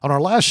On our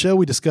last show,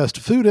 we discussed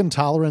food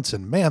intolerance,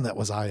 and man, that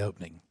was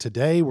eye-opening.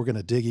 Today, we're going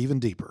to dig even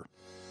deeper.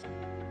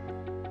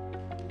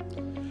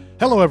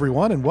 Hello,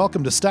 everyone, and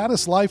welcome to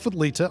Status Life with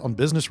Lita on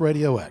Business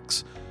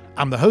RadioX.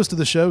 I'm the host of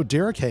the show,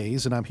 Derek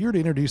Hayes, and I'm here to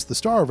introduce the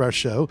star of our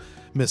show,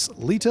 Miss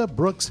Lita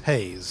Brooks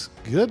Hayes.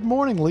 Good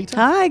morning, Lita.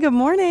 Hi, good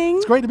morning.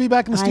 It's great to be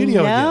back in the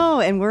studio again. I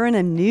know, and we're in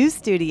a new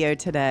studio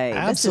today.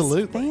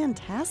 Absolutely. This is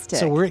fantastic.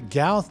 So we're at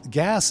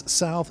Gas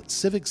South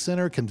Civic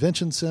Center,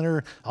 Convention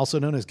Center, also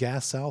known as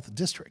Gas South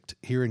District,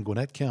 here in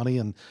Gwinnett County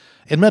and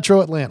in Metro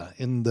Atlanta,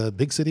 in the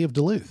big city of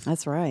Duluth.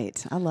 That's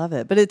right. I love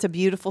it. But it's a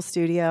beautiful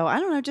studio. I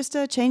don't know, just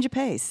a change of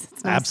pace.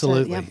 It's nice.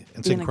 Absolutely.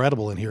 It's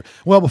incredible in here.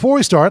 Well, before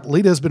we start,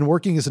 Lita has been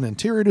working as an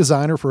interior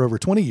designer for over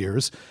 20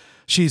 years.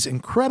 She's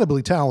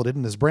incredibly talented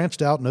and has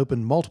branched out and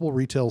opened multiple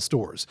retail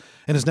stores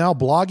and is now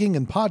blogging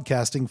and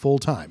podcasting full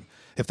time.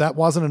 If that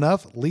wasn't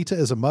enough, Lita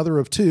is a mother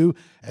of two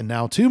and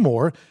now two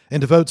more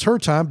and devotes her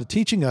time to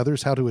teaching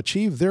others how to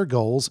achieve their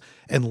goals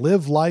and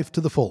live life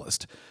to the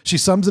fullest. She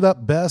sums it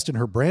up best in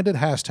her branded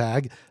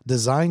hashtag,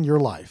 Design Your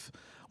Life.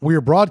 We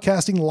are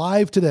broadcasting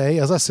live today,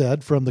 as I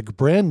said, from the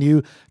brand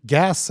new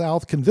Gas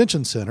South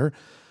Convention Center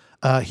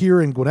here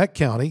in Gwinnett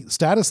County.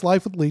 Status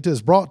Life with Lita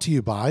is brought to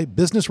you by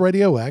Business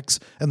RadioX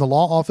and the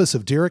law office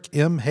of Derek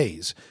M.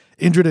 Hayes.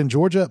 Injured in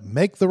Georgia,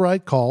 make the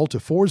right call to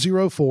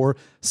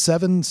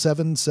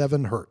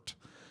 404-777-HURT.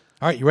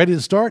 All right, you ready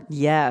to start?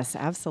 Yes,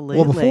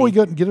 absolutely. Well, before we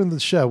get into the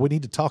show, we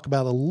need to talk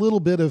about a little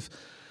bit of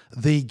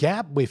the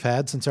gap we've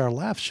had since our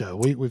last show.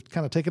 We've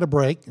kind of taken a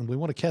break, and we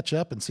want to catch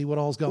up and see what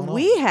all's going on.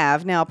 We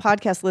have. Now,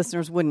 podcast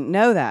listeners wouldn't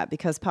know that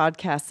because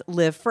podcasts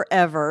live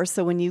forever.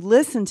 So when you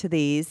listen to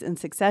these in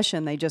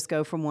succession, they just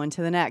go from one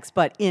to the next.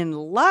 But in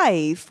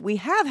life, we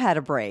have had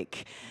a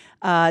break.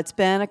 It's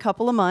been a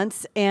couple of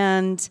months,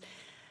 and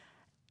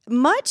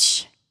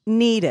much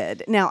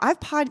needed. Now, I've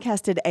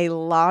podcasted a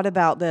lot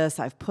about this.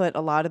 I've put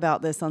a lot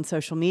about this on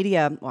social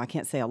media. Well, I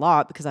can't say a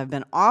lot because I've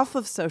been off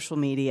of social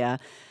media.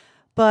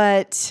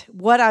 But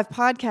what I've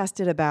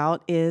podcasted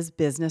about is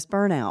business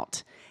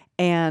burnout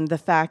and the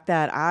fact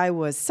that I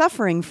was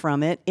suffering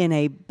from it in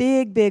a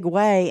big, big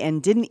way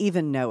and didn't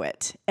even know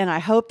it. And I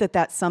hope that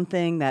that's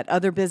something that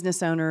other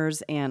business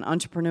owners and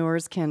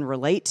entrepreneurs can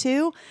relate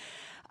to.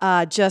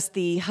 Just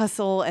the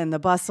hustle and the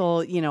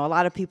bustle. You know, a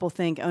lot of people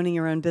think owning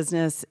your own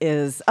business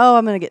is,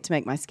 I'm going to get to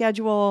make my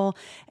schedule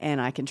and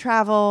I can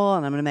travel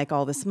and I'm going to make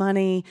all this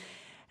money.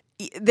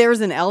 There's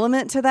an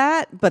element to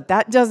that, but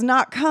that does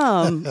not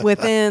come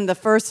within the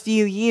first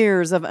few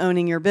years of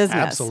owning your business.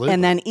 Absolutely.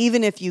 And then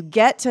even if you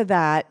get to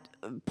that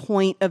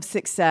point of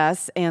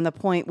success and the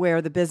point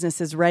where the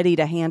business is ready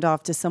to hand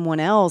off to someone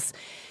else,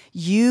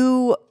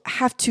 you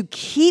have to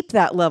keep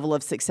that level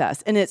of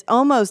success. And it's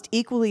almost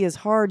equally as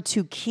hard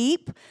to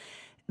keep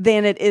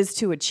than it is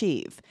to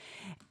achieve.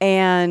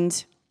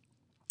 And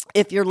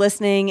if you're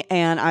listening,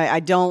 and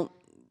I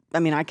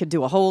could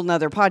do a whole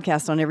nother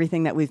podcast on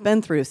everything that we've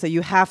been through. So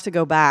you have to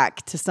go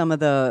back to some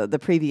of the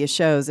previous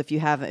shows if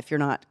you're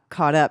not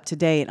caught up to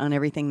date on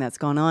everything that's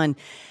gone on.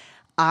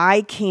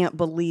 I can't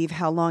believe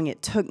how long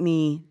it took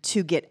me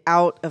to get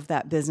out of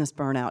that business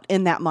burnout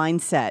and that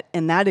mindset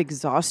and that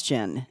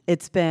exhaustion.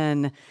 It's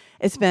been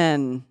a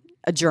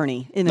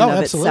journey in and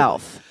of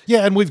itself.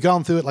 Yeah, and we've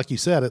gone through it, like you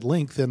said, at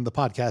length in the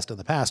podcast in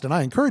the past. And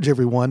I encourage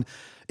everyone,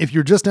 if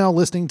you're just now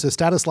listening to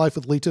Status Life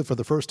with Lita for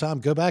the first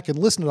time, go back and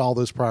listen to all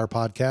those prior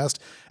podcasts.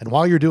 And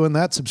while you're doing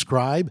that,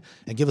 subscribe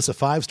and give us a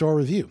 5-star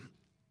review.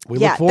 We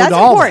look forward to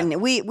all that's important. That.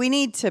 We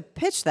need to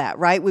pitch that,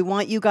 right? We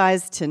want you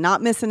guys to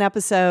not miss an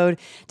episode,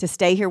 to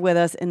stay here with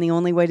us. And the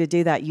only way to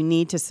do that, you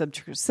need to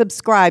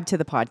subscribe to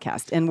the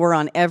podcast. And we're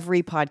on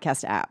every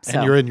podcast app.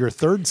 And you're in your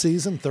third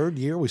season, third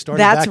year. We started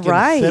back in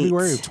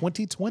February of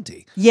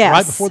 2020. Yes.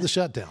 Right before the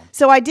shutdown.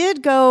 So I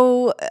did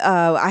go,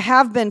 I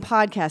have been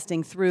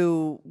podcasting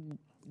through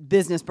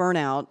business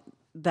burnout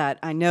that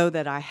I know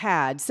that I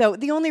had. So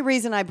the only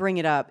reason I bring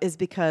it up is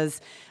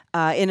because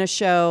in a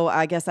show,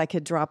 I guess I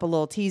could drop a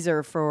little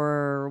teaser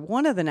for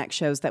one of the next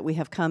shows that we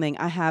have coming.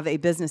 I have a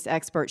business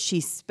expert. She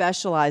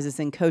specializes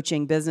in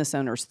coaching business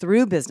owners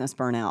through business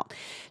burnout.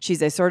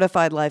 She's a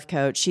certified life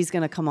coach. She's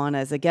going to come on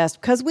as a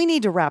guest because we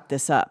need to wrap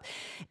this up.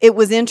 It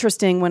was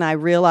interesting when I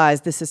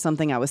realized this is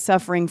something I was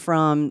suffering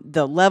from,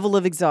 the level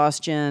of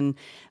exhaustion,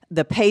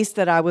 the pace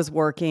that I was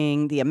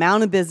working, the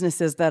amount of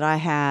businesses that I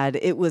had.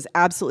 It was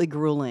absolutely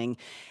grueling.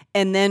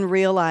 And then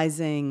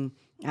realizing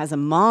as a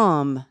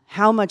mom,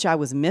 how much I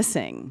was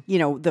missing. You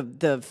know,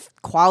 the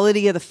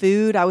quality of the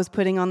food I was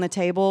putting on the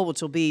table,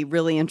 which will be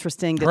really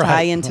interesting to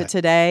tie into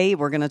today.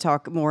 We're going to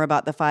talk more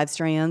about the 5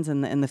 Strands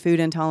and the food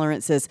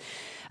intolerances.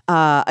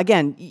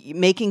 Again,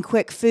 making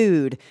quick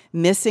food,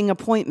 missing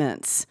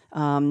appointments,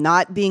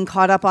 not being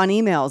caught up on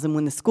emails. And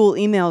when the school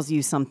emails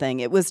you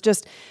something,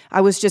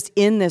 I was just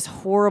in this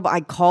horrible,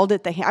 I called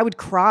it I would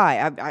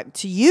cry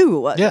to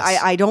you. Yes.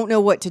 I don't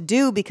know what to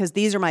do because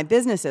these are my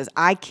businesses.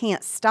 I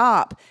can't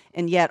stop.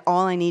 And yet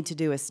all I need to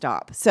do is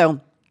stop. So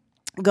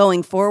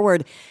going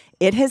forward,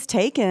 it has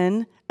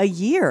taken a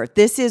year.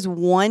 This is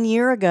 1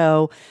 year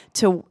ago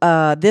to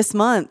this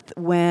month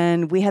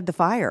when we had the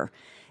fire.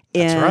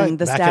 That's in right.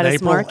 the Back in status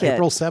April market.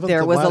 7th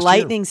There of was a last year.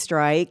 lightning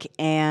strike,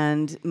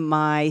 and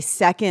my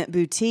second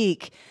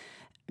boutique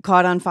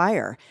caught on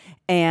fire.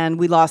 And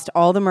we lost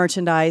all the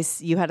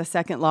merchandise. You had a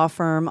second law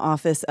firm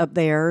office up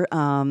there. It the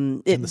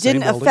same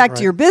didn't building, affect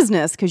right. your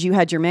business because you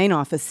had your main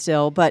office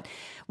still, but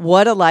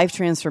what a life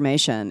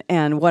transformation.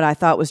 And what I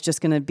thought was just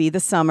going to be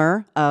the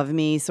summer of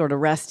me sort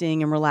of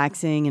resting and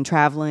relaxing and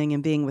traveling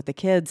and being with the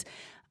kids,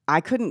 I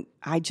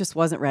just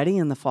wasn't ready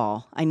in the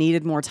fall. I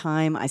needed more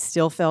time. I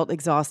still felt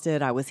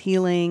exhausted. I was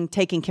healing,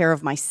 taking care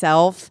of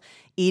myself,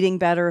 eating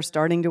better,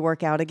 starting to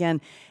work out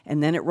again.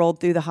 And then it rolled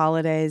through the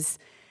holidays.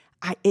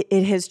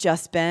 It has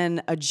just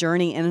been a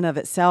journey in and of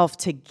itself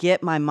to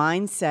get my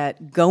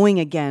mindset going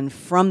again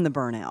from the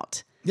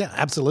burnout. Yeah,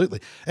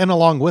 absolutely. And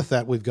along with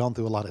that, we've gone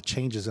through a lot of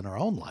changes in our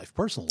own life,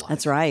 personal life.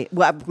 That's right.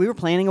 Well, we were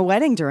planning a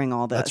wedding during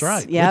all this. That's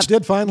right. Yep. Which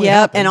did finally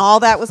happen. And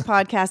all that was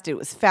podcasted. It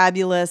was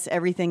fabulous.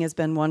 Everything has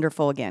been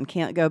wonderful. Again,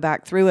 can't go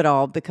back through it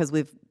all because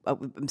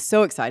I'm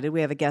so excited.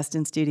 We have a guest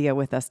in studio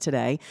with us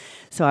today.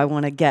 So I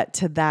want to get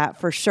to that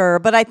for sure.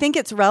 But I think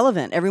it's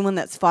relevant. Everyone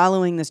that's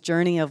following this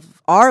journey of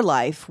our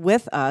life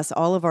with us,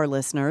 all of our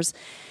listeners,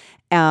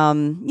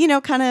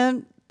 kind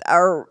of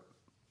are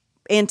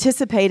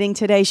anticipating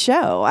today's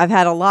show. I've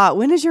had a lot.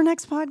 When is your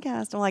next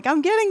podcast? I'm like,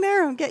 I'm getting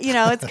there.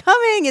 It's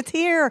coming. It's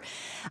here.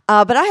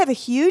 But I have a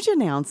huge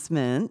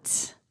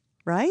announcement.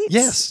 Right?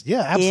 Yes.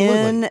 Yeah,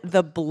 absolutely. In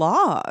the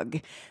blog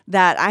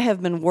that I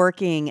have been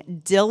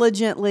working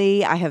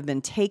diligently. I have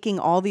been taking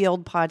all the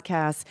old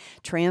podcasts,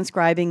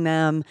 transcribing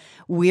them.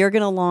 We are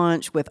going to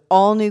launch with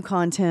all new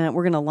content.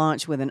 We're going to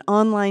launch with an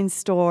online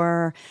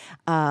store.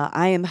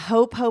 I am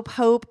hope.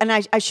 And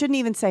I shouldn't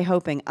even say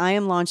hoping. I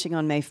am launching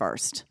on May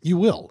 1st. You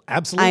will.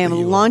 Absolutely. I am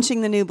you will.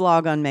 launching the new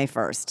blog on May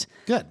 1st.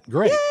 Good.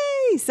 Great. Yay!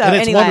 So and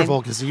it's anyway,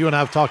 wonderful because you and I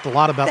have talked a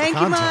lot about Thank the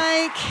content. you,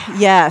 Mike.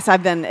 Yes,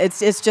 I've been.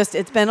 It's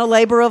been a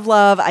labor of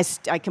love. I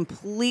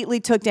completely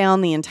took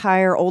down the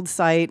entire old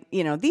site.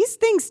 These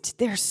things,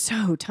 they're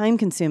so time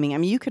consuming. I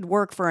mean, you could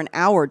work for an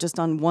hour just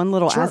on one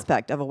little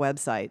aspect of a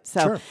website.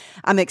 So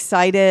I'm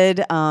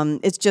excited.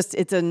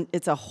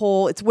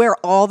 It's where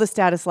all the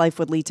Status Life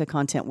with Lita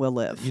content will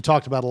live. You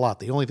talked about a lot.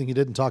 The only thing you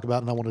didn't talk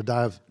about, and I want to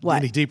dive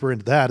any deeper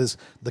into that, is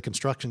the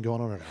construction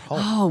going on at our home.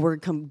 Oh, we're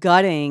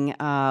gutting.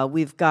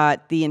 We've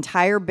got the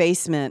entire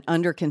basement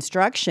under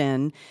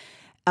construction.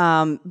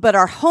 But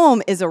our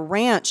home is a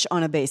ranch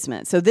on a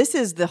basement. So this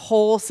is the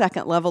whole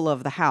second level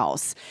of the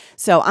house.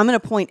 So I'm going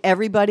to point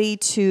everybody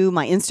to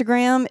my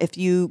Instagram. If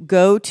you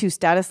go to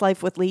Status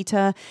Life with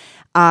Lita,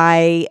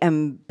 I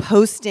am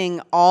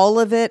posting all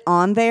of it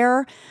on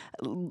there.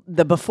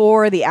 The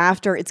before, the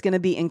after, it's going to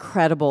be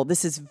incredible.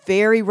 This is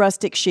very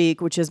rustic chic,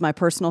 which is my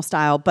personal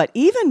style. But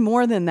even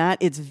more than that,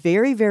 it's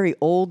very, very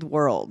old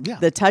world. Yeah.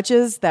 The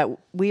touches that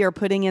we are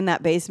putting in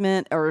that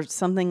basement are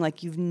something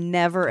like you've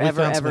never,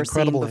 ever seen before.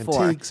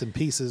 Incredible antiques and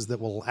pieces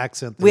that will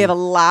accent the We have a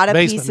lot of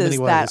basement in pieces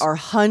many that ways. are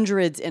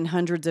hundreds and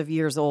hundreds of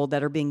years old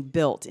that are being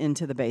built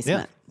into the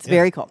basement. Yeah. It's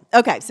very cool.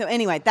 Okay, so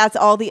anyway, that's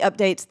all the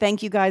updates.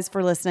 Thank you guys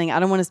for listening. I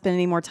don't want to spend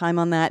any more time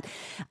on that.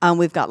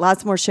 We've got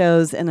lots more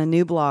shows and a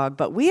new blog,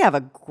 but we have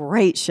a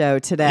great show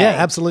today. Yeah,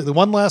 absolutely.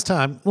 One last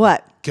time.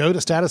 What? Go to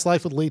Status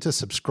Life with Lita,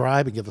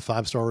 subscribe, and give a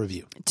 5-star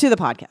review. To the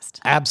podcast.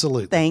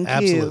 Absolutely. Thank you.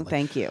 Absolutely.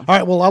 Thank you. All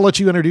right, well, I'll let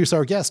you introduce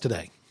our guest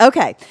today.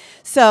 Okay,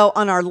 so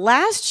on our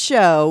last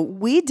show,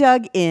 we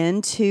dug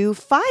into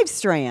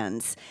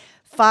 5Strands.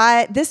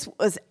 This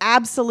was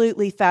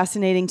absolutely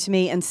fascinating to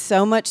me, and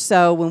so much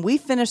so, when we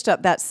finished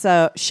up that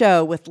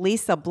show with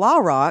Lisa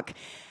Blaurock,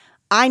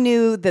 I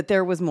knew that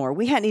there was more.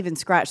 We hadn't even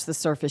scratched the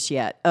surface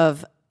yet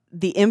of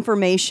the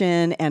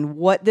information and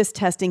what this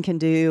testing can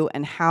do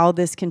and how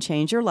this can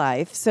change your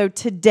life. So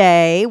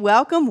today,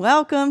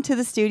 welcome to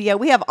the studio.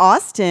 We have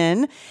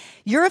Austin.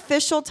 Your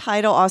official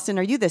title, Austin,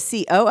 are you the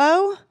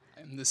COO?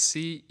 I'm the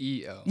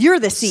CEO. You're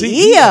the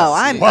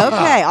CEO.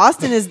 Okay.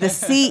 Austin is the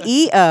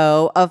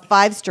CEO of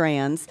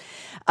 5Strands.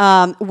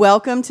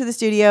 Welcome to the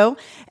studio.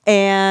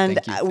 And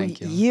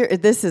Thank you.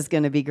 This is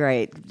going to be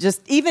great.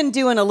 Just even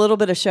doing a little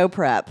bit of show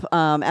prep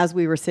as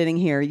we were sitting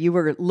here, you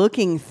were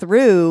looking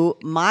through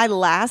my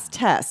last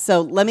test.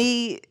 So let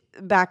me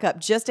back up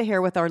just a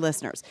hair with our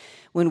listeners.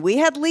 When we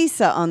had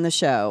Lisa on the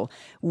show,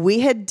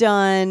 we had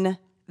done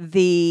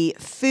the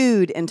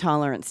food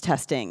intolerance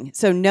testing.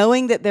 So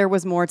knowing that there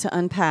was more to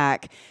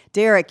unpack,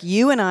 Derek,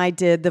 you and I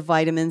did the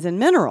vitamins and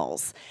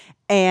minerals.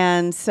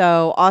 And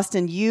so,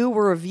 Austin, you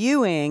were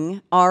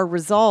reviewing our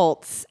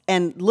results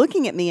and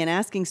looking at me and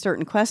asking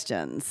certain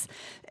questions.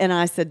 And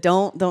I said,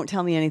 don't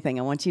tell me anything.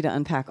 I want you to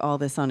unpack all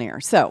this on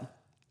air. So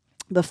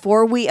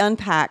before we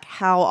unpack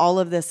how all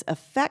of this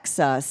affects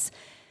us,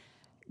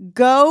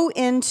 go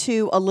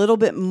into a little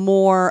bit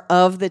more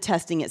of the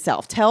testing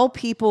itself. Tell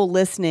people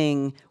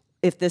listening,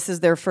 if this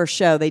is their first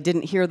show, they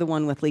didn't hear the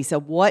one with Lisa,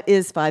 what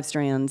is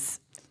 5Strands?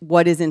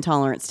 what is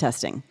intolerance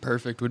testing?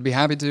 Perfect. Would be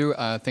happy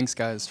to. Thanks,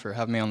 guys, for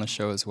having me on the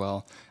show as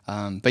well.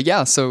 But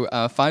yeah, so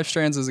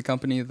 5Strands is a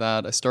company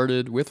that I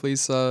started with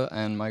Lisa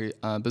and my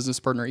business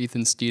partner,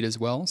 Ethan Steed, as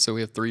well. So we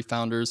have 3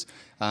 founders,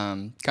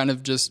 kind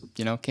of just,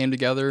 came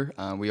together.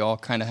 We all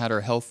kind of had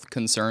our health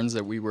concerns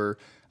that we were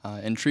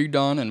intrigued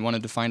on and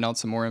wanted to find out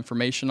some more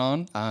information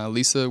on.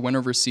 Lisa went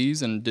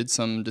overseas and did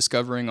some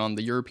discovering on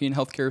the European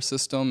healthcare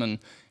system and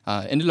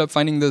ended up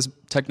finding this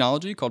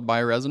technology called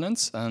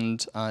bioresonance,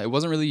 and it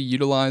wasn't really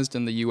utilized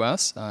in the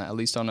U.S., at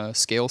least on a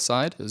scale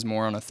side. It was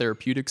more on a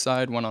therapeutic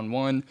side,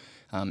 one-on-one.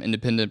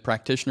 Independent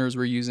practitioners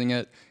were using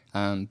it.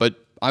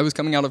 But I was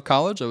coming out of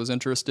college. I was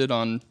interested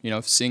on,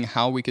 seeing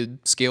how we could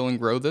scale and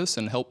grow this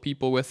and help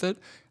people with it.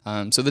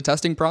 So the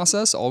testing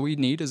process, all we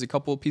need is a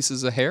couple of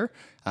pieces of hair.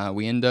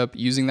 We end up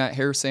using that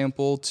hair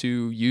sample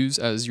to use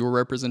as your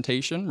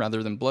representation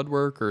rather than blood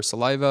work or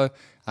saliva.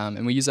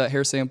 And we use that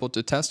hair sample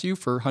to test you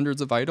for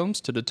hundreds of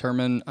items to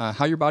determine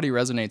how your body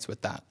resonates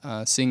with that,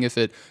 seeing if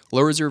it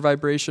lowers your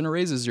vibration or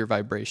raises your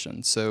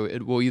vibration. So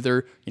it will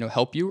either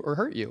help you or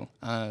hurt you.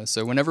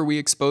 So whenever we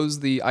expose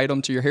the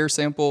item to your hair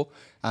sample,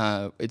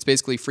 it's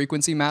basically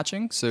frequency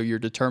matching. So you're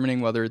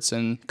determining whether it's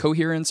in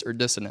coherence or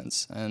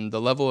dissonance. And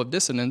the level of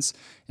dissonance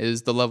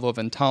is the level of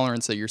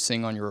intolerance that you're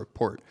seeing on your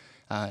report.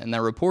 And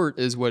that report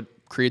is what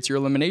creates your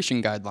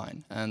elimination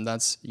guideline. And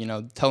that's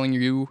telling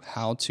you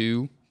how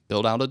to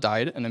build out a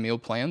diet and a meal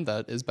plan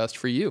that is best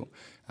for you.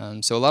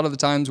 So a lot of the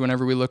times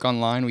whenever we look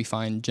online, we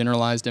find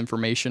generalized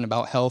information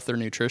about health or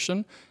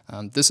nutrition.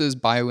 This is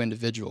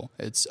bio-individual.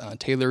 It's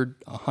tailored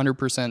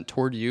 100%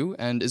 toward you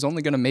and is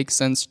only going to make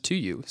sense to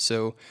you.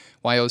 So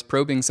why I was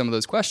probing some of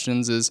those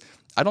questions is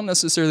I don't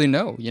necessarily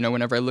know,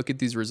 whenever I look at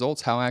these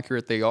results, how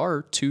accurate they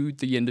are to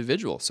the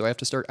individual. So I have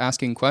to start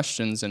asking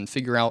questions and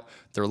figure out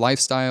their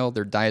lifestyle,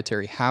 their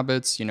dietary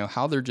habits,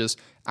 how they're just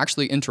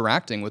actually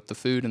interacting with the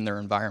food and their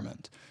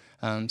environment.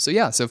 So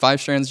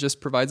 5Strands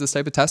just provides this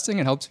type of testing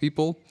and helps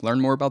people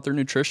learn more about their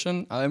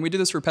nutrition. And we do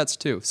this for pets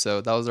too. So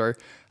that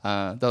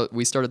was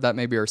we started that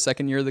maybe our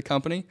second year of the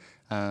company,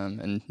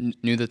 and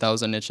knew that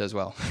was a niche as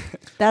well.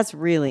 That's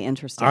really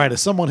interesting. All right.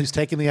 As someone who's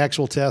taken the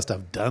actual test,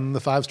 I've done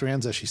the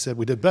 5Strands. As she said,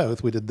 we did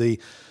both. We did the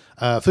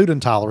food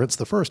intolerance,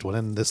 the first one,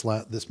 and this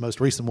most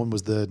recent one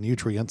was the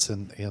nutrients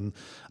and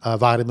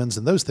vitamins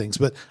and those things.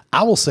 But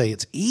I will say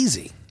it's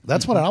easy.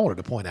 That's what I wanted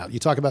to point out. You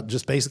talk about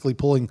just basically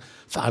pulling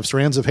 5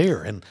 strands of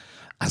hair, and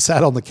I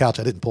sat on the couch.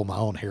 I didn't pull my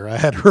own hair. I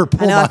had her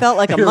pull my hair for me. I felt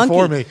like a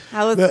monkey.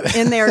 I was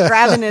in there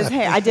grabbing his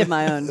hair. I did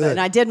my own, and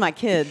I did my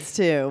kids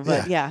too.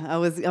 But I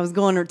was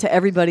going to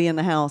everybody in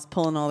the house,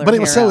 pulling all their hair. But it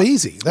was so out.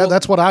 easy.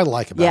 That's what I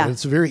like about it.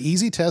 It's a very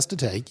easy test to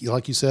take.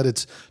 Like you said,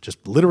 it's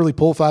just literally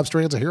pull 5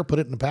 strands of hair, put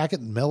it in a packet,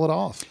 and mail it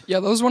off.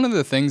 Yeah, that was one of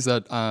the things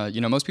that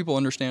most people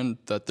understand,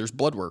 that there's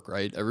blood work,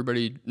 right?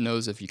 Everybody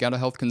knows if you got a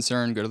health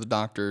concern, go to the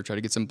doctor, try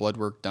to get some blood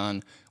work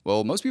done.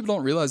 Well, most people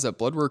don't realize that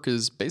blood work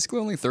is basically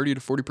only 30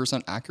 to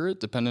 40% accurate,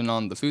 depending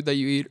on the food that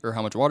you eat or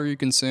how much water you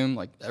consume.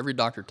 Like every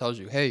doctor tells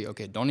you, hey,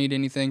 okay, don't eat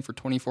anything for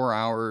 24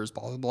 hours,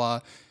 blah, blah, blah.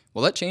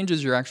 Well, that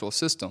changes your actual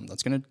system.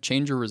 That's going to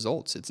change your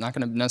results. It's not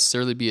going to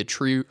necessarily be a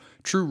true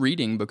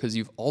reading because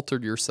you've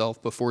altered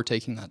yourself before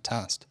taking that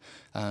test.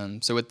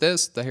 So with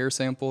this, the hair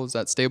sample is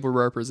that stable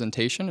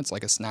representation. It's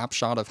like a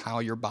snapshot of how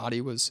your body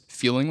was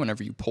feeling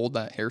whenever you pulled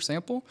that hair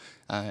sample.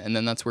 And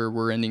then that's where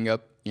we're ending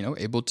up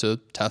able to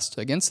test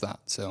against that.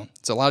 So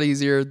it's a lot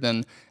easier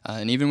than,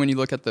 and even when you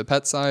look at the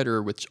pet side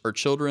or with our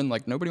children,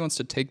 like nobody wants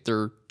to take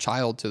their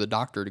child to the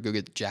doctor to go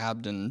get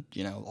jabbed and,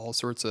 all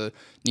sorts of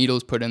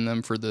needles put in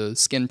them for the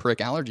skin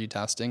prick allergy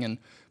testing. And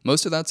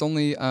most of that's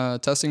only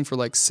testing for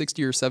like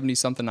 60 or 70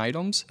 something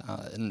items,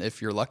 and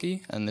if you're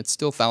lucky, and it's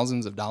still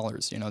thousands of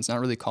dollars. It's not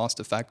really cost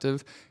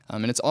effective,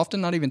 and it's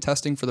often not even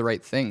testing for the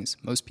right things.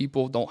 Most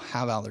people don't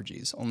have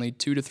allergies. Only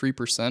 2 to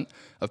 3%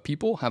 of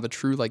people have a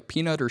true like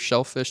peanut or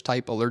shellfish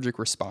type allergic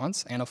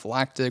response,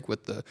 anaphylactic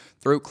with the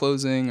throat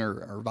closing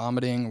or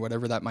vomiting, or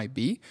whatever that might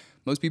be.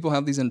 Most people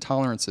have these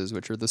intolerances,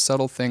 which are the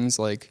subtle things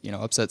like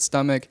upset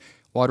stomach,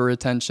 water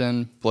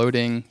retention,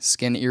 bloating,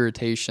 skin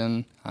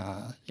irritation,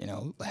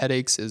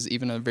 headaches is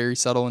even a very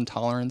subtle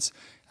intolerance.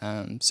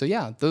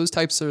 Those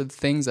types are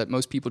things that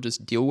most people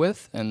just deal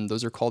with, and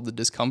those are called the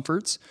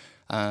discomforts.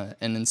 And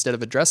instead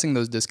of addressing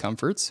those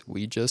discomforts,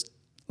 we just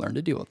learn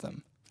to deal with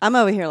them. I'm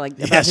over here like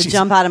about to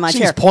jump out of my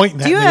chair.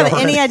 Pointing at Do you me have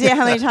already. any idea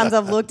how many times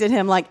I've looked at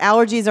him like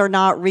allergies are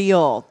not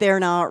real? They're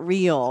not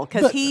real.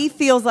 Because he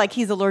feels like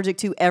he's allergic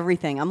to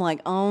everything. I'm like,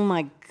 oh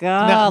my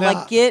God,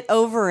 Now, get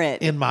over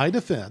it. In my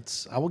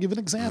defense, I will give an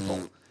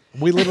example.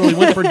 We literally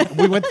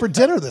went for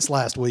dinner this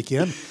last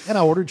weekend, and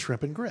I ordered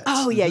shrimp and grits.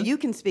 Oh, yeah, you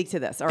can speak to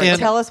this. All right,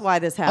 tell us why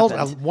this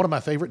happened. One of my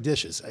favorite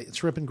dishes,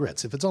 shrimp and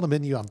grits. If it's on the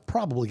menu, I'm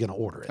probably going to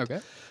order it. Okay.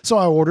 So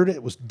I ordered it.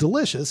 It was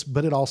delicious,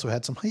 but it also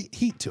had some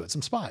heat to it,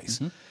 some spice.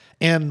 Mm-hmm.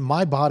 And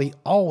my body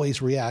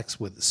always reacts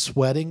with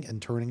sweating and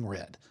turning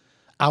red.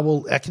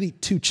 I can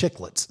eat 2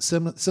 chiclets,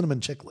 cinnamon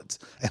chiclets,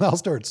 and I'll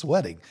start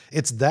sweating.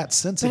 It's that But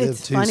sensitive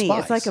it's to funny.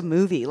 spice. It's like a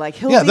movie. Like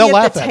he'll Yeah, be they'll at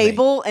laugh the at me.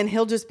 table and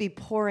he'll just be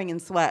pouring in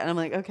sweat, and I'm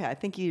like, okay, I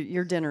think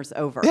your dinner's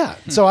over. Yeah.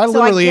 So I So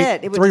literally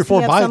get ate it. 3 or Does he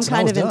 4 have bites some and I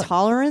kind was of done.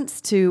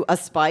 intolerance to a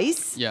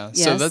spice. Yeah,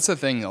 Yes. so that's the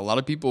thing. A lot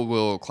of people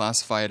will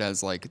classify it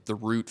as like the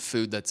root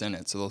food that's in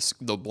it. So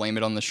they'll blame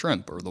it on the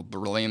shrimp or they'll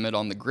blame it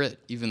on the grit,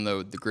 even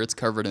though the grit's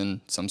covered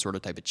in some sort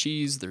of type of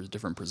cheese. There's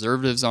different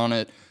preservatives on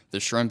it. The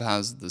shrimp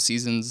has the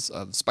seasons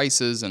of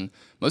spices, and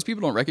most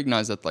people don't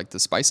recognize that like the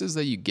spices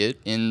that you get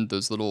in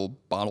those little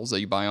bottles that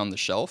you buy on the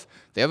shelf,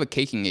 they have a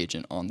caking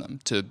agent on them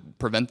to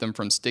prevent them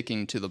from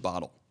sticking to the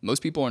bottle.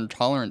 Most people are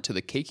intolerant to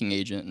the caking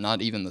agent,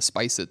 not even the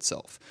spice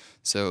itself.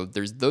 So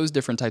there's those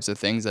different types of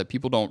things that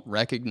people don't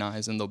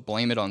recognize, and they'll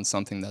blame it on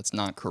something that's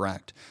not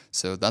correct.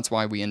 So that's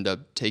why we end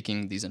up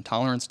taking these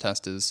intolerance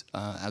tests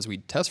as we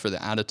test for the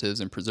additives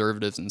and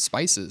preservatives and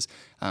spices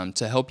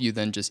to help you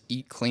then just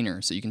eat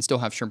cleaner. So you can still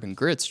have shrimp and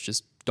grits,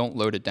 just don't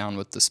load it down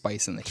with the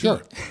spice and the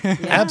Sure.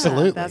 heat.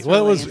 Absolutely. that's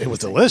Well, really it was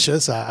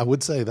delicious. I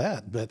would say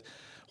that, but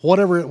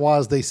whatever it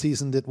was they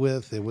seasoned it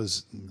with, it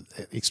was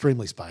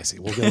extremely spicy.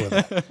 We'll go with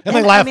that. And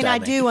they laughed I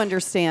at me. do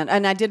understand,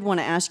 and I did want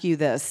to ask you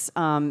this,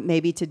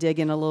 maybe to dig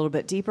in a little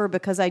bit deeper,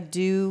 because I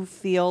do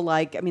feel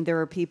like, there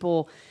are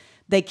people,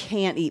 they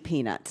can't eat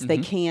peanuts, they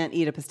can't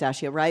eat a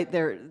pistachio, right?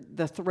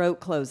 The throat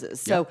closes.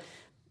 So,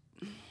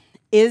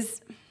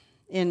 is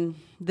in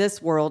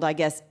this world, I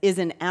guess, is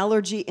an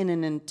allergy and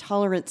an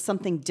intolerance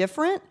something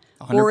different?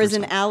 100%. Or is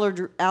an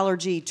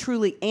allergy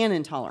truly an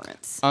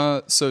intolerance?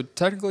 So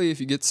technically, if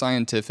you get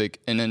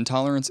scientific, an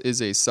intolerance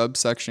is a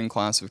subsection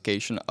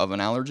classification of an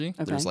allergy.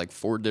 Okay. There's like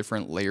 4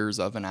 different layers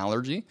of an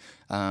allergy.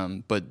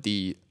 But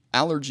the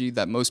allergy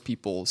that most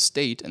people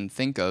state and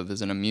think of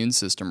is an immune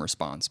system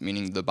response,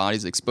 meaning the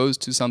body's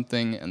exposed to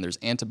something and there's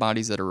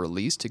antibodies that are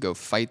released to go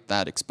fight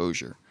that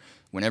exposure.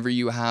 Whenever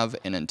you have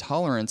an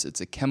intolerance,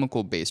 it's a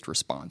chemical-based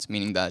response,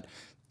 meaning that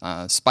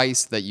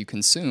spice that you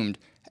consumed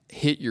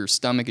hit your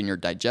stomach and your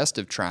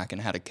digestive tract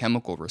and had a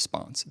chemical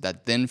response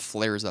that then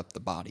flares up the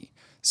body.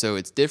 So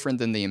it's different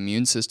than the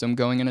immune system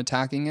going and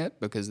attacking it,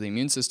 because the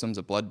immune system's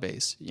a blood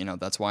base.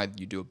 That's why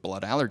you do a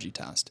blood allergy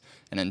test.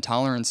 An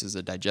intolerance is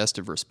a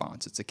digestive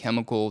response. It's a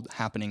chemical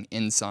happening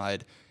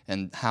inside,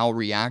 and how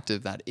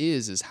reactive that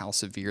is how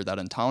severe that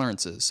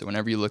intolerance is. So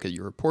whenever you look at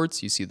your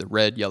reports, you see the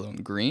red, yellow,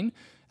 and green,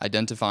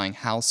 identifying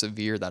how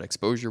severe that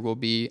exposure will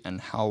be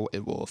and how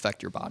it will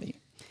affect your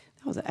body.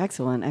 That was an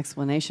excellent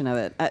explanation of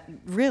it.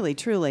 Really,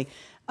 truly.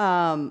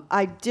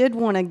 I did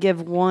want to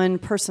give one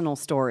personal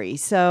story.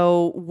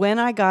 So when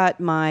I got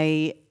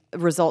my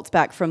results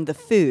back from the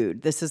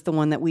food, this is the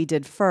one that we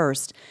did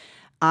first,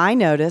 I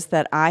noticed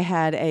that I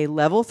had a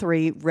level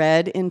 3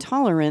 red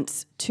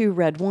intolerance to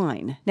red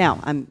wine. Now,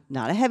 I'm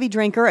not a heavy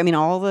drinker.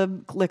 All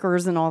the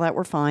liquors and all that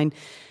were fine,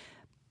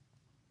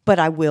 but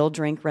I will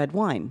drink red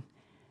wine.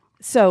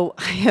 So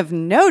I have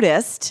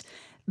noticed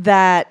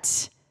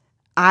that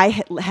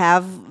I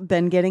have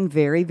been getting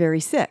very, very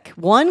sick.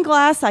 One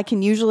glass,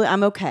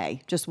 I'm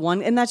okay. Just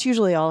one, and that's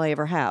usually all I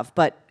ever have.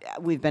 But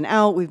we've been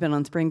out, we've been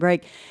on spring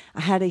break.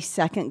 I had a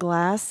second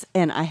glass,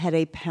 and I had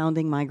a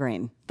pounding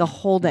migraine the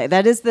whole day.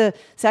 That is the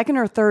second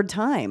or third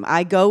time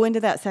I go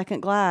into that second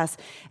glass,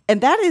 and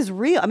that is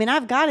real.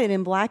 I've got it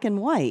in black and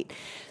white.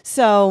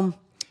 So...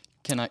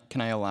 Can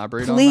I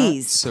elaborate on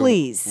that?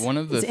 Please. One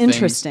of the it's things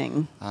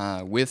interesting.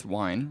 With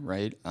wine,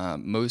 right?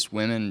 Most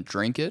women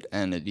drink it,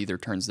 and it either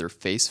turns their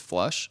face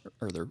flush,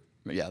 or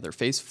their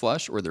face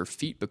flush, or their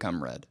feet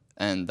become red.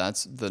 And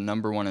that's the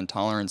number one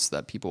intolerance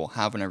that people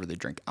have whenever they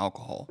drink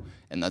alcohol,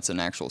 and that's an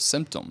actual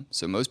symptom.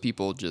 So most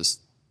people just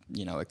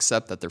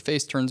accept that their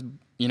face turns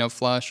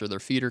flush or their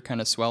feet are kind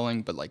of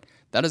swelling, but like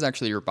that is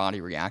actually your body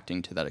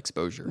reacting to that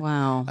exposure.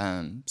 Wow.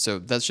 So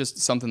that's just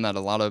something that a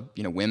lot of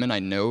women I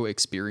know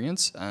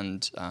experience,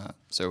 and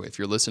so if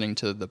you're listening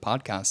to the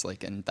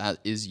podcast, and that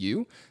is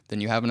you, then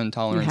you have an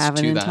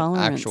intolerance to that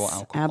actual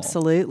alcohol.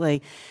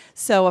 Absolutely.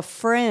 So a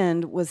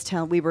friend was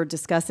we were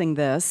discussing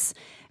this,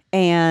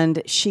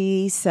 and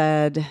she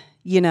said,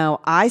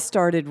 I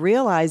started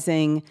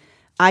realizing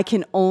I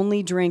can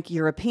only drink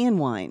European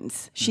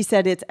wines. She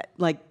said it's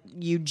like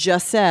you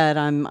just said,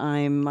 I'm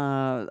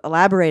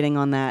elaborating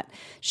on that.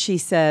 She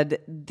said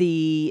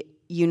the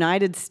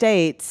United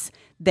States,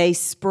 they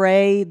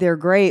spray their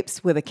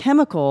grapes with a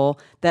chemical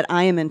that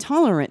I am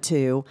intolerant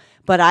to,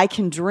 but I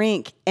can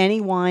drink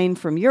any wine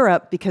from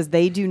Europe because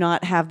they do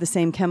not have the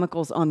same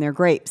chemicals on their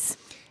grapes.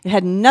 It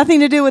had nothing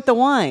to do with the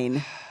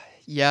wine.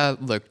 Yeah,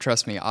 look,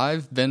 trust me,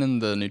 I've been in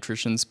the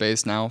nutrition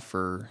space now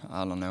for,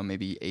 I don't know,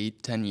 maybe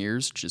 8-10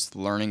 years, just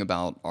learning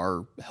about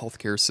our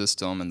healthcare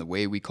system and the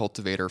way we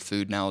cultivate our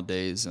food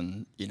nowadays.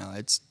 And,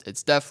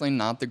 it's definitely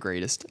not the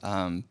greatest.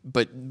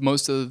 But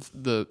most of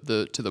to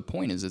the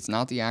point is it's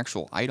not the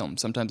actual item.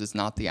 Sometimes it's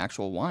not the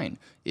actual wine.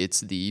 It's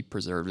the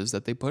preservatives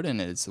that they put in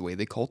it. It's the way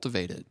they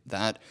cultivate it.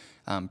 That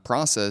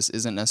process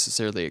isn't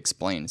necessarily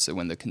explained. So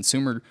when the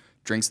consumer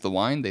drinks the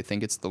wine, they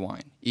think it's the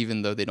wine,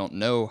 even though they don't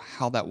know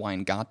how that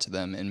wine got to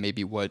them and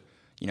maybe what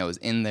is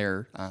in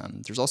there.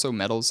 There's also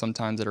metals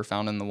sometimes that are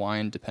found in the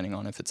wine, depending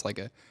on if it's like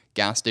a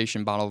gas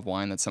station bottle of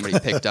wine that somebody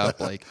picked up.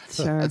 Like,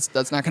 Sure.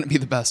 that's not going to be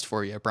the best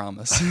for you, I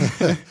promise.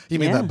 You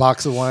mean Yeah. that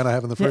box of wine I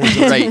have in the fridge?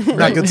 Right, Not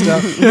right. good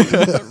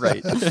stuff.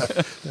 Right.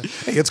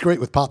 Hey, it's great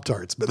with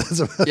Pop-Tarts, but that's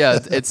about Yeah,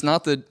 it's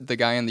not the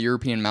guy in the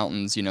European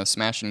mountains,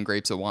 smashing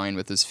grapes of wine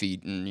with his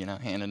feet and,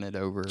 handing it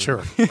over.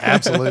 Sure,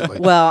 absolutely.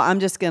 Well,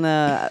 I'm just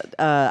gonna.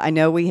 I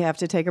know we have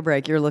to take a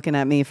break. You're looking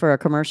at me for a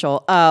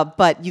commercial,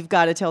 but you've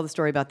got to tell the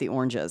story about the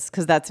oranges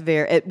because that's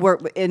we're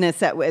in a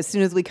set. As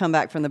soon as we come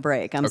back from the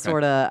break, I'm Okay.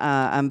 sort of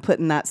I'm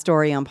putting that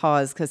story on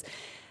pause because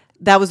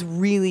that was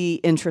really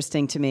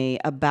interesting to me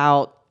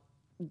about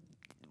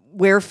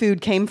where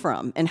food came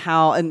from and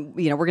how, and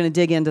we're going to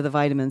dig into the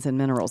vitamins and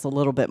minerals a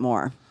little bit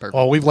more. Perfect.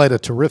 Well, we've laid a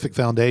terrific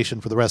foundation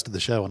for the rest of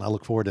the show, and I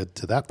look forward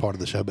to that part of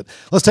the show. But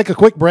let's take a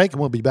quick break, and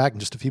we'll be back in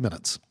just a few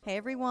minutes. Hey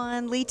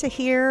everyone, Lita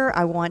here.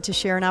 I want to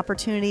share an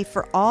opportunity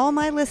for all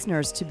my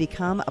listeners to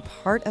become a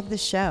part of the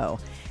show.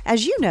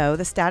 As you know,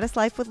 the Status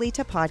Life with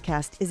Lita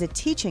podcast is a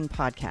teaching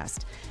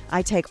podcast.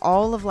 I take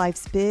all of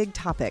life's big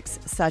topics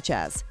such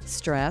as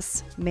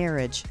stress,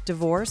 marriage,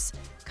 divorce,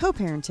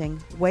 co-parenting,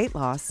 weight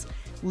loss,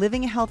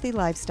 living a healthy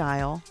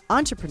lifestyle,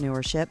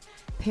 entrepreneurship,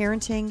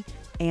 parenting,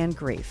 and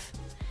grief.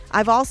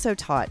 I've also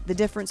taught the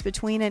difference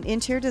between an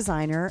interior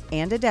designer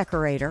and a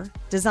decorator,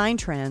 design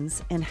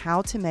trends, and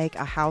how to make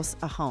a house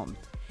a home.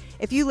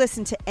 If you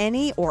listen to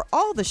any or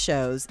all the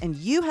shows and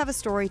you have a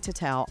story to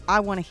tell, I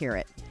want to hear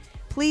it.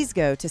 Please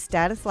go to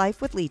Status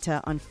Life with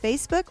Lita on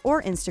Facebook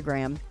or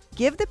Instagram,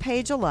 give the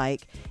page a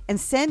like, and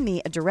send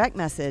me a direct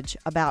message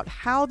about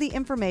how the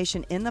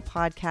information in the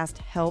podcast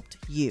helped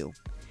you.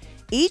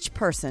 Each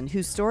person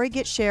whose story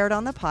gets shared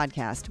on the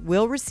podcast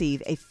will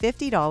receive a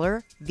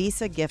 $50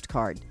 Visa gift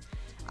card.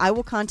 I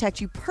will contact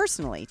you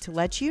personally to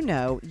let you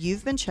know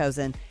you've been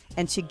chosen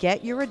and to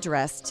get your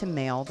address to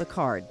mail the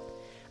card.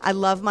 I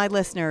love my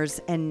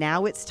listeners, and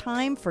now it's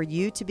time for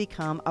you to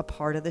become a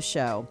part of the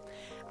show.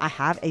 I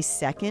have a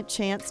second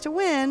chance to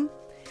win.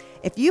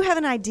 If you have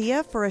an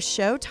idea for a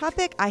show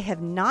topic I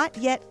have not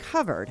yet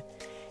covered,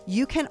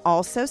 you can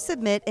also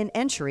submit an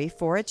entry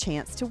for a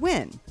chance to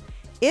win.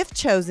 If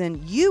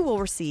chosen, you will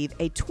receive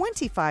a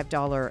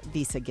 $25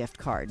 Visa gift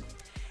card.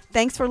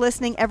 Thanks for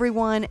listening,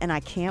 everyone, and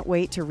I can't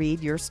wait to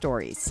read your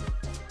stories.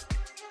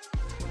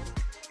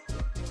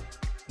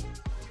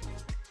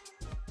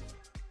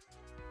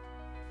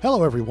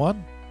 Hello,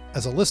 everyone.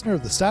 As a listener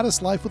of the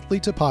Status Life with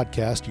Lita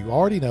podcast, you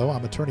already know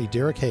I'm attorney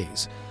Derek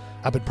Hayes.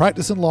 I've been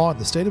practicing law in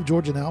the state of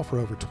Georgia now for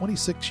over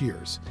 26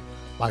 years.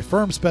 My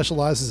firm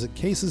specializes in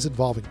cases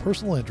involving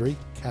personal injury,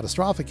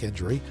 catastrophic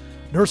injury,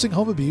 nursing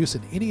home abuse,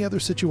 and any other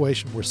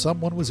situation where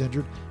someone was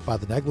injured by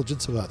the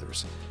negligence of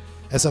others.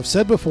 As I've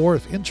said before,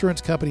 if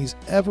insurance companies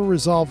ever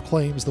resolve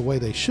claims the way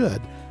they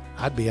should,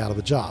 I'd be out of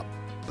a job.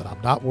 But I'm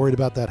not worried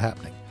about that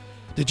happening.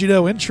 Did you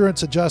know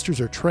insurance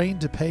adjusters are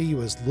trained to pay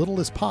you as little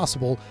as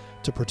possible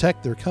to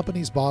protect their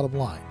company's bottom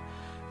line?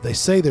 They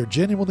say they're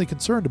genuinely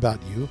concerned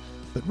about you,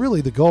 but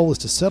really the goal is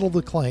to settle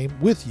the claim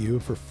with you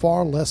for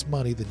far less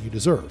money than you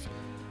deserve.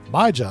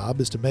 My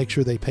job is to make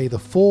sure they pay the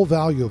full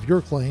value of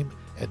your claim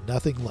and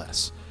nothing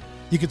less.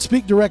 You can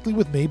speak directly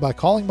with me by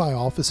calling my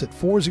office at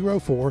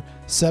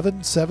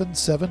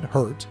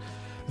 404-777-HURT.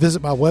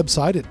 Visit my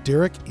website at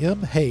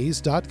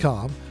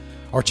derekmhayes.com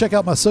or check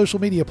out my social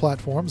media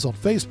platforms on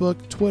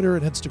Facebook, Twitter,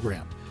 and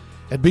Instagram.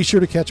 And be sure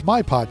to catch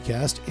my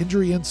podcast,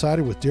 Injury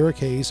Insider with Derek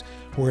Hayes,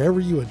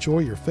 wherever you enjoy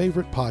your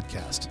favorite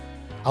podcast.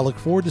 I look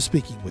forward to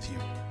speaking with you.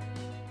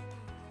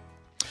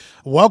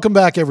 Welcome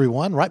back,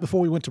 everyone. Right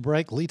before we went to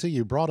break, Lita,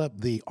 you brought up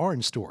the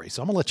orange story.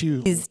 So I'm going to let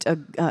you...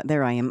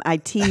 There I am. I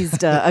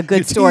teased a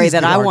good story teased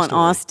that the I orange want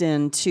story.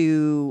 Austin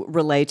to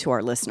relay to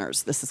our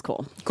listeners. This is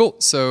cool. Cool.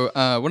 So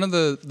one of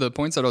the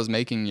points that I was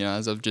making,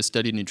 as I've just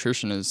studied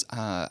nutrition, is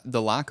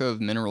the lack of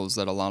minerals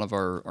that a lot of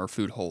our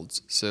food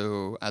holds.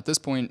 So at this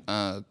point,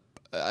 I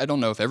don't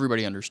know if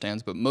everybody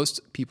understands, but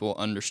most people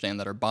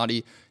understand that our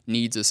body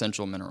needs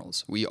essential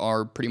minerals. We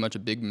are pretty much a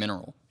big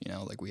mineral,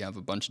 like we have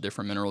a bunch of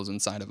different minerals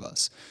inside of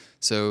us.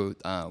 So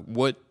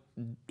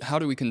how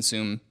do we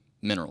consume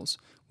minerals?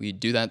 We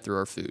do that through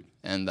our food,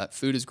 and that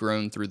food is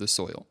grown through the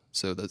soil.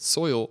 So the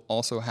soil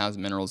also has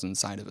minerals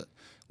inside of it.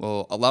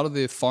 Well, a lot of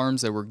the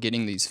farms that we're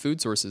getting these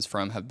food sources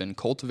from have been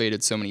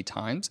cultivated so many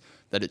times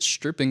that it's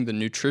stripping the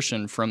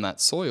nutrition from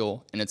that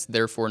soil, and it's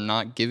therefore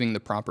not giving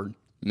the proper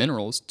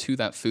minerals to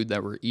that food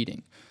that we're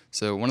eating.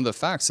 So one of the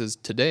facts is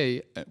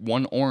today,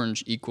 one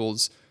orange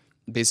equals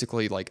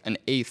basically like an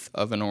eighth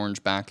of an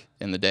orange back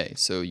in the day.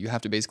 So you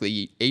have to basically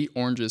eat 8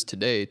 oranges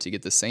today to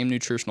get the same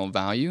nutritional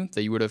value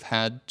that you would have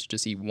had to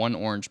just eat one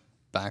orange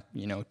back,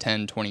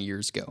 10, 20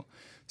 years ago.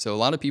 So a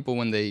lot of people,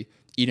 when they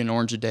eat an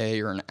orange a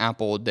day or an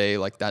apple a day,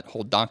 like that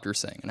whole doctor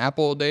saying, an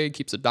apple a day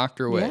keeps a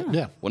doctor away.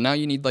 Yeah. Well, now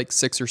you need like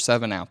 6 or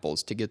 7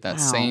 apples to get that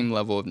Wow. same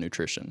level of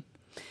nutrition.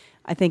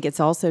 I think it's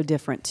also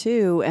different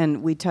too,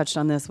 and we touched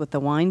on this with the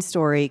wine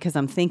story because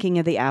I'm thinking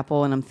of the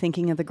apple and I'm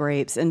thinking of the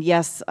grapes. And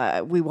yes,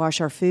 we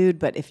wash our food,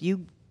 but if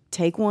you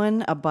take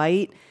a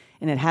bite,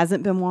 and it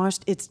hasn't been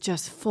washed, it's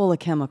just full of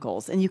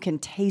chemicals, and you can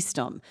taste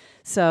them.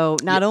 So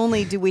not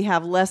only do we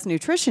have less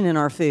nutrition in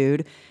our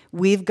food,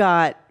 we've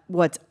got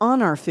what's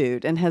on our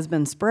food and has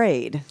been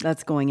sprayed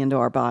that's going into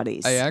our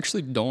bodies. I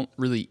actually don't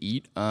really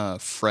eat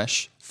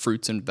fresh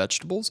fruits and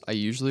vegetables. I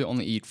usually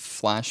only eat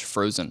flash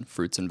frozen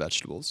fruits and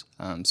vegetables.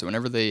 So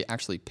whenever they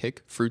actually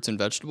pick fruits and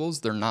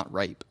vegetables, they're not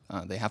ripe.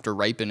 They have to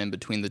ripen in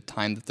between the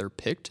time that they're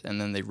picked and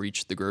then they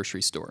reach the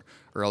grocery store.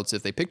 Or else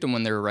if they picked them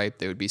when they were ripe,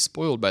 they would be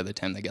spoiled by the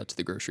time they got to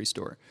the grocery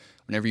store.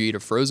 Whenever you eat a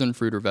frozen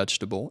fruit or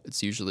vegetable,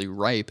 it's usually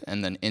ripe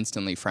and then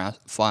instantly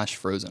flash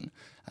frozen.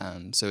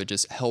 So it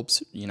just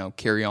helps,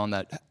 carry on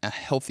that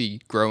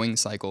healthy growing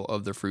cycle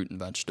of the fruit and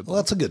vegetable.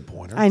 Well, that's a good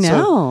pointer. I know.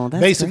 So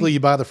that's basically, great. you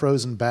buy the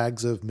frozen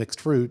bags of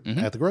mixed fruit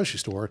at the grocery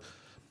store,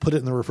 put it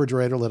in the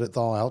refrigerator, let it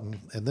thaw out,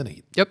 and then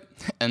eat. Yep.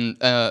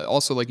 And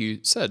also, like you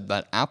said,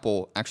 that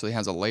apple actually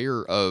has a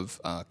layer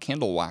of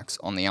candle wax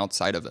on the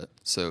outside of it.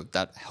 So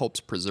that helps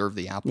preserve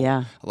the apple.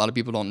 Yeah. A lot of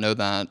people don't know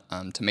that.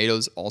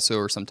 Tomatoes also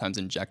are sometimes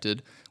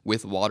injected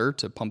with water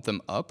to pump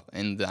them up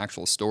in the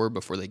actual store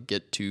before they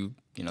get to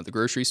the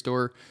grocery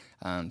store.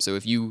 So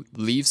if you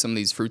leave some of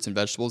these fruits and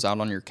vegetables out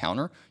on your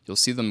counter, you'll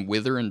see them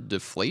wither and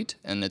deflate,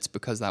 and it's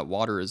because that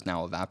water is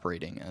now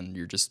evaporating, and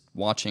you're just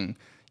watching,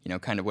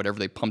 kind of whatever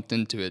they pumped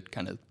into it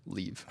kind of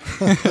leave.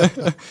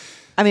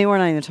 I mean, we're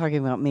not even talking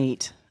about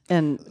meat.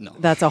 And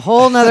that's a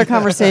whole nother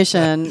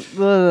conversation,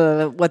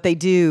 what they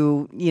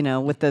do,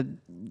 with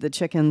the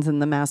chickens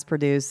and the mass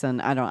produce,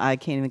 and I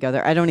can't even go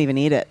there. I don't even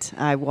eat it.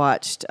 I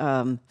watched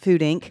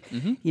Food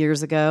Inc.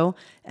 Years ago,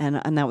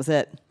 and that was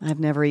it. I've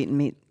never eaten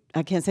meat.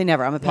 I can't say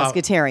never. I'm a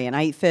pescatarian.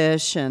 I eat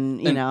fish,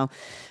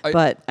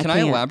 but can I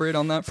elaborate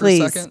on that for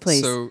please, a second?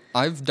 Please. So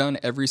I've done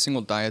every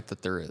single diet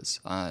that there is,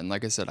 and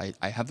like I said,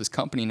 I have this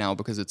company now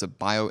because it's a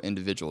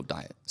bio-individual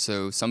diet.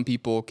 So some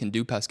people can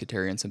do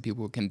pescatarian, some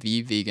people can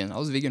be vegan. I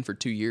was vegan for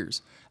 2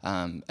 years,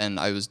 and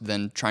I was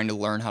then trying to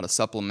learn how to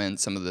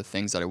supplement some of the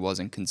things that I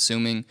wasn't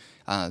consuming.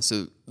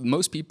 So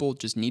most people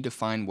just need to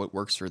find what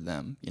works for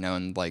them,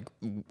 and like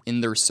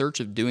in their search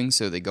of doing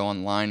so, they go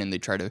online and they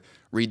try to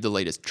read the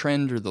latest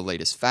trend or the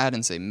latest fad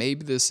and say,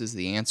 maybe this is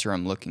the answer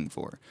I'm looking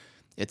for.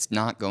 It's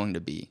not going to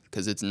be,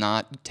 because it's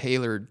not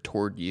tailored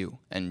toward you,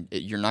 and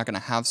you're not going to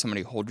have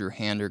somebody hold your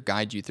hand or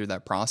guide you through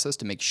that process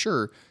to make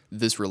sure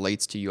this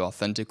relates to you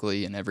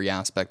authentically in every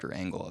aspect or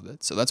angle of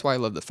it. So that's why I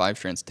love the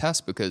 5Strands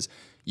test, because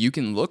you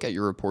can look at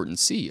your report and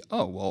see,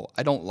 oh, well,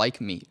 I don't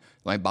like meat.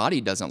 My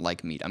body doesn't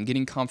like meat. I'm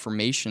getting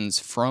confirmations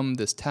from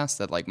this test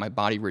that like my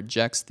body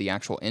rejects the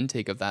actual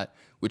intake of that,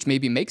 which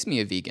maybe makes me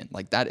a vegan.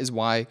 Like that is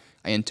why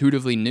I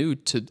intuitively knew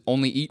to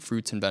only eat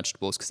fruits and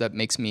vegetables, because that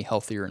makes me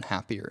healthier and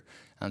happier.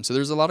 So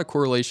there's a lot of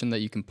correlation that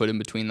you can put in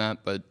between that.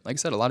 But like I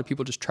said, a lot of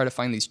people just try to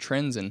find these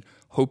trends and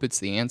hope it's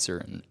the answer,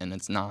 and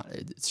it's not.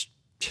 It's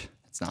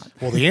not.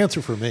 Well, the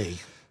answer for me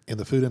in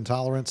the food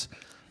intolerance,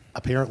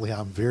 apparently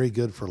I'm very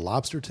good for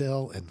lobster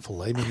tail and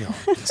filet mignon.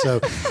 So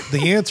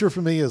the answer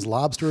for me is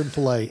lobster and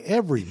filet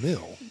every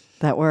meal.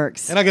 That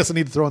works. And I guess I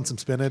need to throw in some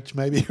spinach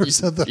maybe or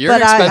something. You're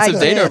an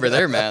expensive date over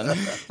there, man.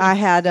 I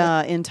had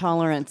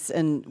intolerance,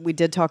 and we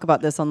did talk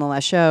about this on the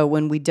last show.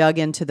 When we dug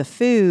into the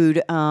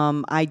food,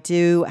 I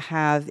do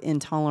have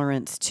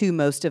intolerance to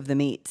most of the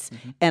meats.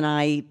 And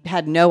I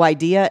had no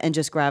idea and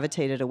just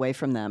gravitated away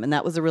from them. And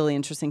that was a really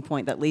interesting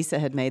point that Lisa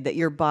had made, that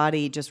your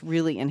body just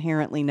really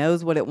inherently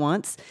knows what it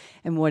wants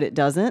and what it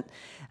doesn't.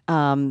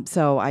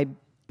 So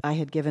I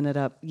had given it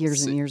up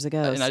years and years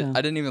ago. And so.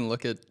 I didn't even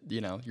look at,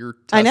 your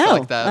test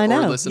like that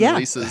or listen to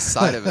Lisa's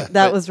side of it.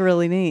 That was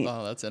really neat.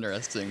 Oh, that's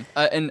interesting.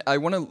 And I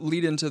want to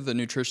lead into the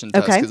nutrition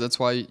test, because that's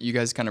why you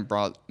guys kind of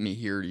brought me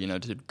here,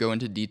 to go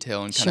into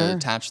detail and kind of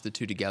attach the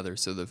two together.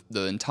 So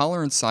the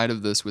intolerance side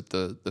of this with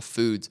the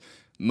foods,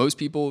 most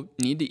people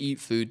need to eat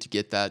food to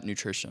get that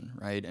nutrition,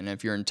 right? And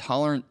if you're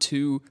intolerant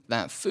to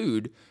that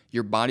food,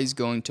 your body's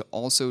going to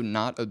also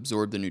not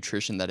absorb the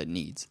nutrition that it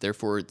needs.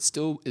 Therefore, it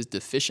still is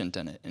deficient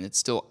in it, and it's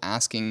still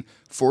asking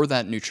for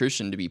that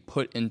nutrition to be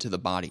put into the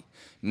body.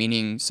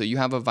 Meaning, so you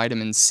have a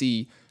vitamin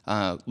C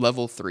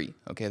level 3,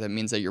 okay? That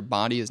means that your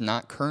body is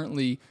not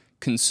currently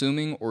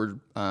consuming or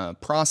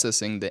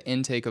processing the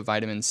intake of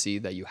vitamin C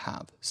that you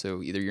have.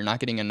 So either you're not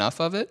getting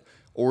enough of it,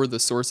 or the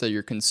source that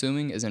you're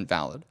consuming isn't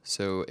valid.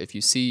 So if you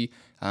see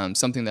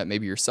something that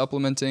maybe you're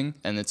supplementing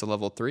and it's a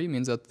level 3,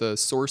 means that the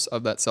source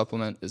of that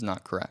supplement is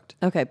not correct.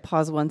 Okay,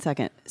 pause 1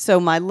 second. So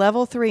my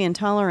level 3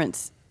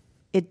 intolerance,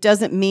 it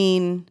doesn't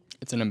mean...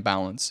 It's an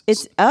imbalance.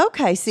 It's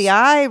okay. See,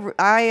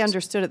 I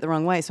understood it the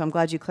wrong way, so I'm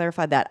glad you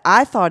clarified that.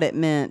 I thought it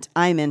meant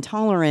I'm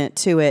intolerant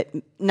to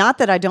it, not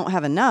that I don't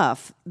have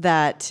enough,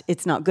 that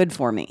it's not good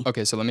for me.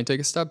 Okay, so let me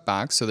take a step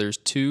back. So there's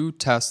 2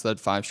 tests that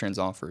 5Strands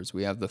offers.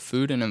 We have the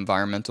food and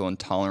environmental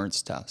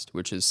intolerance test,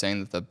 which is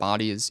saying that the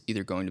body is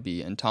either going to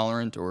be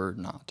intolerant or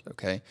not,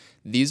 okay?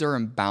 These are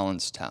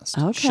imbalance tests,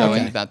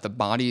 showing that the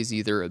body is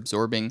either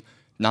absorbing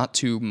not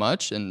too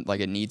much and like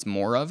it needs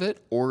more of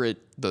it, or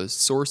the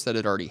source that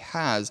it already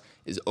has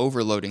is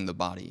overloading the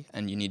body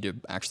and you need to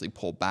actually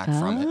pull back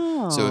from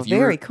it. So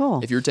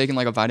if you're taking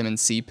like a vitamin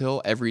C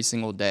pill every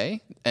single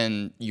day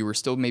and you were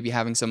still maybe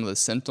having some of the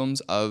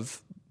symptoms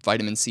of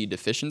vitamin C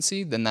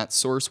deficiency, then that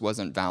source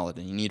wasn't valid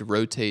and you need to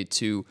rotate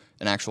to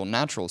an actual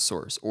natural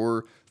source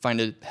or find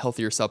a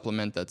healthier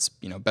supplement that's,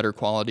 better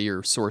quality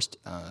or sourced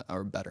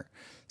or better.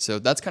 So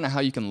that's kind of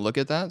how you can look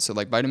at that. So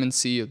like vitamin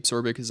C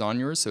absorbic is on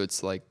yours. So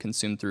it's like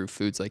consumed through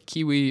foods like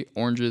kiwi,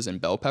 oranges, and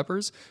bell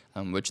peppers,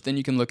 which then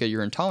you can look at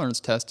your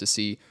intolerance test to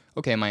see,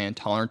 okay, am I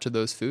intolerant to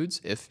those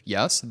foods? If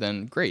yes,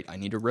 then great, I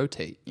need to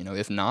rotate.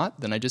 If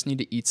not, then I just need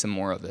to eat some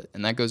more of it.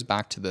 And that goes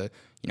back to the,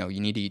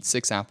 you need to eat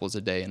 6 apples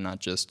a day and not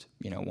just,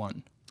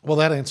 1. Well,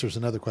 that answers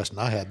another question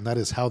I had, and that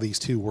is how these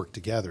two work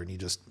together. And you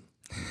just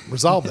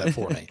resolved that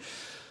for me.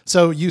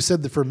 So you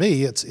said that for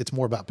me, it's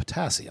more about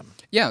potassium.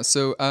 Yeah,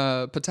 so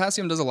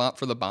potassium does a lot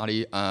for the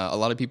body. A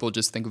lot of people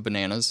just think of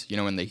bananas,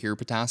 when they hear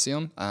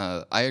potassium.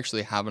 I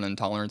actually have an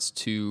intolerance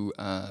to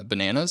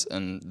bananas,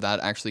 and that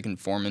actually can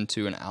form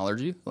into an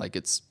allergy. Like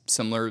it's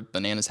similar.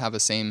 Bananas have the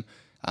same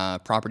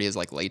property as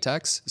like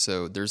latex.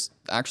 So there's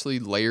actually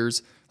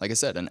layers. Like I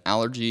said, an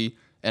allergy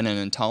and an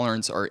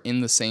intolerance are in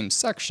the same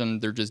section.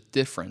 They're just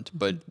different.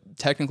 But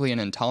technically, an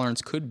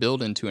intolerance could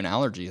build into an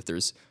allergy if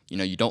there's,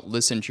 you don't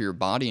listen to your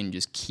body and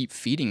just keep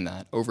feeding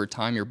that. Over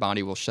time, your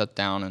body will shut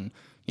down and,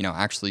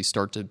 actually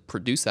start to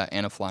produce that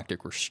anaphylactic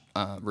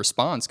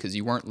response because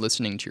you weren't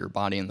listening to your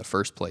body in the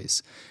first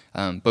place.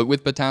 But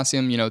with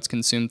potassium, it's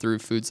consumed through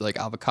foods like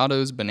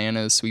avocados,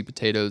 bananas, sweet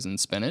potatoes, and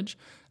spinach.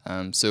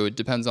 So it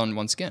depends on,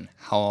 once again,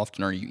 how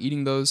often are you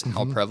eating those?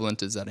 How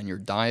prevalent is that in your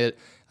diet?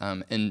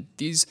 And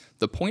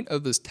the point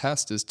of this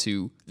test is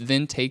to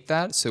then take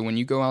that. So when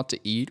you go out to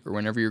eat or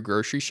whenever you're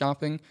grocery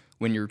shopping,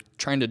 when you're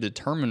trying to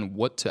determine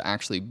what to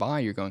actually buy,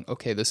 you're going,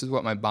 okay, this is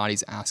what my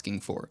body's asking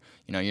for.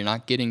 You're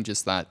not getting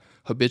just that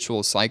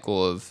habitual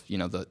cycle of,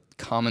 the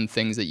common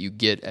things that you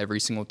get every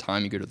single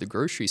time you go to the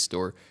grocery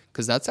store,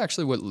 because that's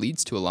actually what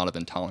leads to a lot of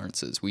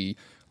intolerances. We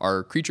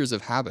are creatures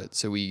of habit,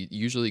 so we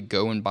usually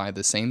go and buy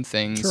the same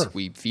things. Sure.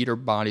 We feed our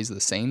bodies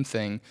the same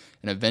thing,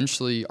 and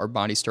eventually our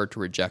bodies start to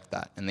reject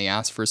that, and they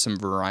ask for some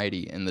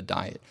variety in the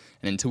diet.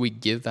 And until we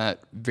give that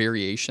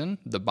variation,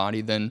 the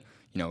body then,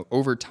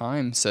 over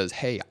time says,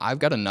 hey, I've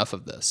got enough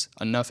of this.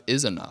 Enough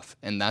is enough.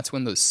 And that's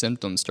when those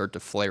symptoms start to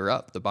flare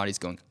up. The body's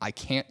going, I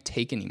can't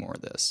take any more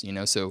of this,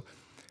 So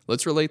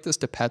let's relate this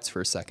to pets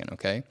for a second,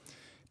 okay?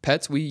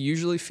 Pets, we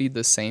usually feed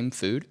the same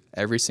food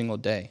every single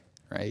day,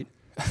 right?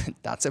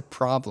 That's a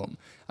problem.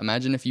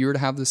 Imagine if you were to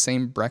have the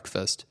same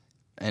breakfast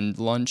and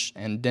lunch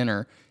and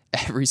dinner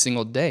every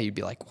single day. You'd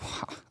be like,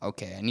 wow,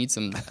 okay, I need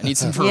some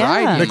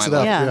variety in my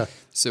life. Yeah.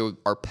 So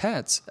our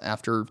pets,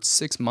 after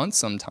 6 months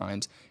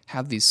sometimes,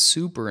 have these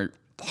super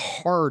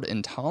hard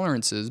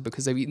intolerances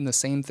because they've eaten the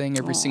same thing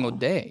every single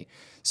day.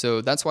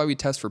 So that's why we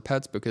test for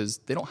pets, because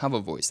they don't have a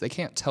voice. They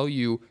can't tell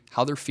you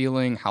how they're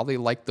feeling, how they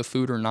like the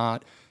food or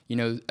not.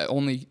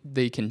 Only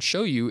they can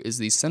show you is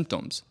these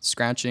symptoms: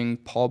 scratching,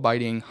 paw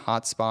biting,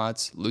 hot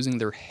spots, losing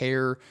their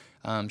hair,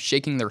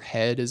 shaking their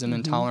head is an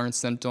intolerance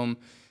symptom.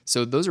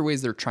 So those are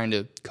ways they're trying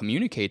to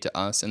communicate to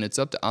us, and it's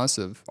up to us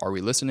of, are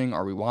we listening,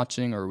 are we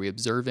watching, are we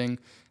observing?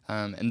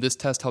 And this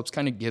test helps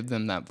kind of give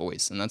them that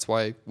voice, and that's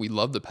why we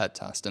love the pet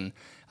test. And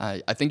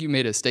I think you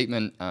made a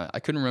statement, I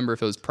couldn't remember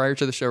if it was prior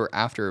to the show or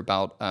after,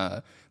 about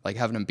like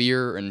having a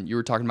beer, and you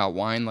were talking about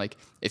wine. Like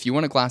if you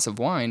want a glass of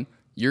wine,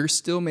 you're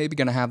still maybe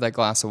going to have that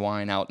glass of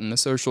wine out in the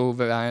social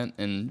event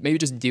and maybe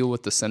just deal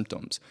with the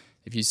symptoms.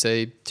 If you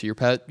say to your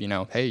pet,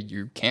 hey,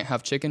 you can't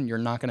have chicken, you're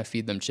not going to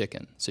feed them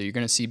chicken. So you're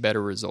going to see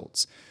better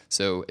results.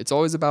 So it's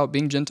always about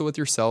being gentle with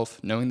yourself,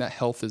 knowing that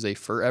health is a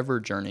forever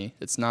journey.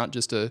 It's not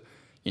just a,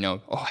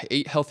 I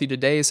ate healthy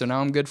today, so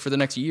now I'm good for the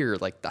next year.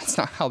 Like, that's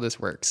not how this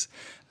works.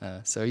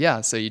 So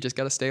you just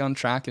got to stay on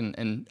track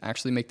and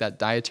actually make that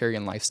dietary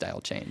and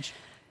lifestyle change.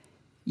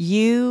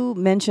 You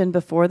mentioned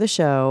before the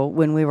show,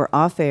 when we were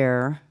off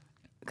air,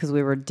 because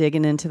we were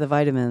digging into the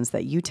vitamins,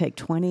 that you take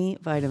 20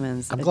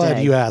 vitamins a day. I'm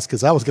glad you asked,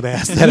 because I was going to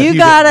ask that. You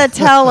got to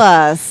tell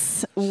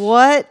us,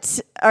 what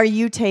are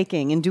you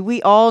taking? And do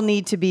we all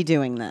need to be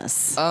doing this?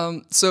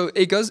 So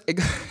it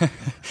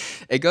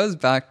goes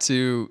back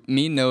to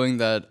me knowing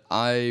that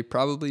I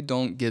probably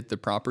don't get the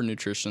proper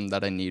nutrition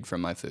that I need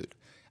from my food.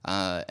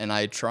 And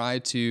I try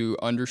to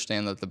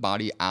understand that the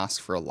body asks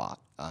for a lot.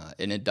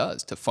 And it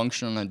does, to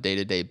function on a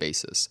day-to-day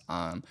basis.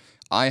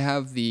 I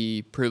have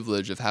the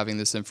privilege of having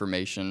this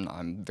information.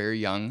 I'm very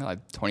young.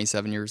 I'm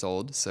 27 years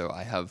old, so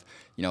I have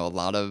a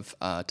lot of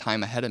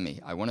time ahead of me.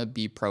 I want to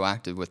be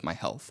proactive with my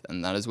health,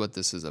 and that is what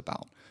this is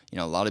about.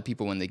 A lot of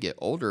people, when they get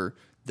older,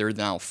 they're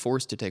now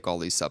forced to take all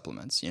these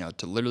supplements,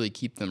 to literally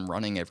keep them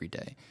running every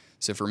day.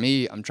 So for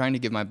me, I'm trying to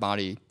give my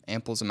body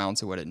ample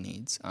amounts of what it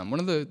needs.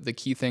 One of the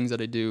key things that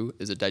I do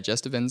is a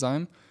digestive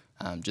enzyme,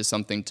 just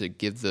something to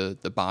give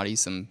the body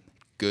some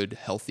good,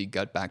 healthy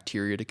gut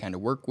bacteria to kind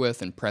of work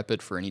with and prep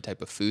it for any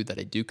type of food that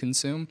I do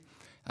consume.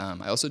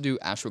 I also do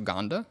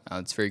ashwagandha.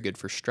 It's very good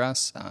for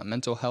stress,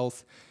 mental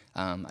health.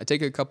 I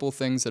take a couple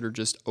things that are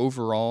just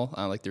overall,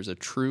 like there's a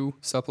True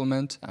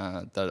supplement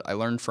that I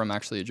learned from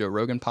actually a Joe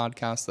Rogan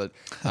podcast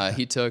that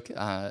he took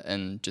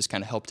and just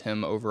kind of helped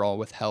him overall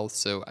with health.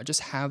 So I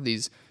just have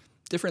these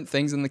different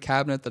things in the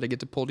cabinet that I get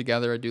to pull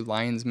together. I do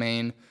lion's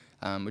mane,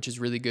 which is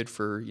really good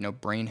for,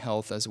 brain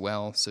health as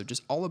well. So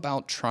just all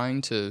about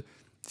trying to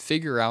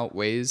figure out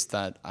ways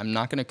that I'm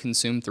not going to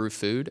consume through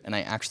food and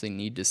I actually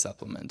need to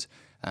supplement.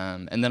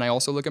 And then I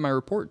also look at my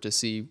report to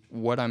see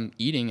what I'm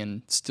eating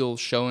and still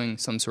showing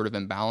some sort of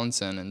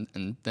imbalance in,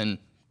 and then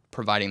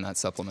providing that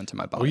supplement to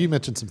my body. Well, you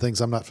mentioned some things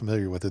I'm not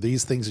familiar with. Are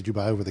these things that you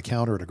buy over the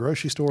counter at a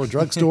grocery store, a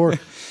drugstore,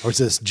 or is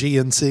this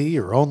GNC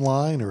or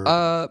online? Or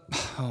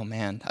oh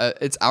man,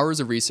 it's hours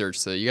of research.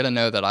 So you got to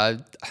know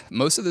that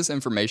most of this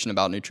information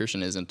about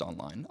nutrition isn't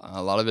online.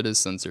 A lot of it is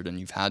censored, and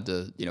you've had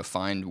to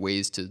find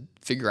ways to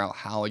figure out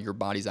how your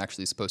body's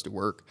actually supposed to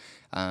work.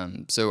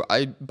 So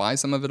I buy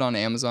some of it on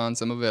Amazon.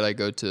 Some of it I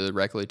go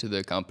directly to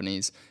the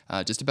companies.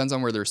 Just depends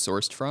on where they're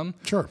sourced from.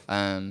 Sure.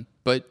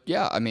 But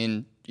yeah, I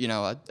mean,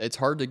 it's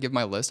hard to give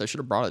my list. I should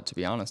have brought it, to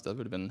be honest. That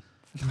would have been.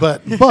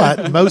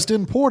 But most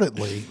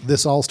importantly,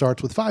 this all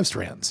starts with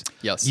 5Strands.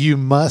 Yes. You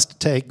must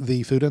take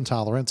the food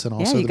intolerance and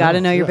also you got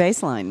to know your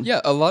baseline. Yeah,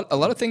 a lot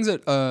of things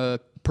that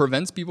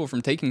prevents people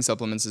from taking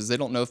supplements is they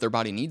don't know if their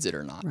body needs it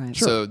or not. Right.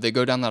 Sure. So they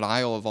go down that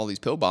aisle of all these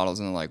pill bottles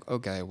and they're like,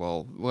 okay,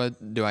 well,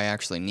 what do I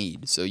actually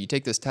need? So you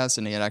take this test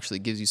and it actually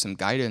gives you some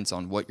guidance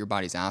on what your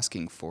body's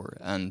asking for.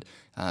 And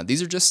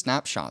these are just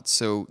snapshots.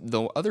 So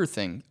the other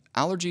thing,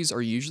 allergies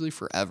are usually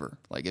forever.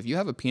 Like if you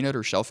have a peanut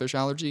or shellfish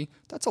allergy,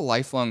 that's a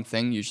lifelong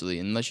thing usually,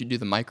 unless you do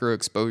the micro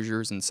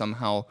exposures and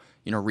somehow,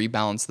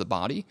 rebalance the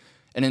body.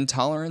 An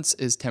intolerance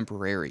is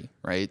temporary,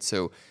 right?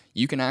 So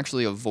you can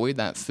actually avoid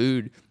that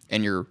food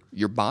and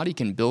your body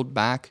can build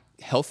back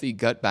healthy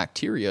gut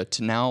bacteria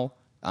to now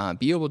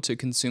be able to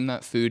consume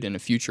that food in a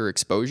future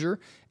exposure.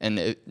 And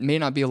it may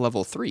not be a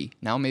level 3.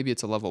 Now maybe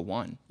it's a level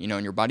 1,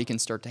 and your body can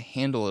start to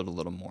handle it a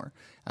little more.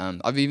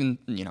 I've even,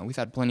 we've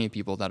had plenty of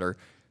people that are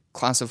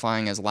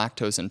classifying as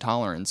lactose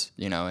intolerance,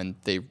 and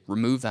they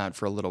remove that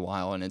for a little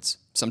while, and it's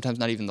sometimes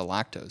not even the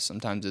lactose.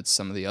 Sometimes it's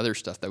some of the other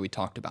stuff that we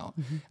talked about.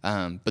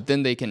 Mm-hmm. But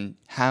then they can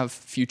have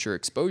future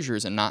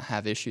exposures and not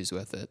have issues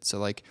with it. So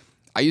like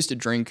I used to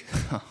drink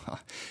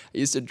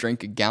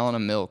a gallon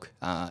of milk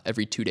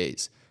every 2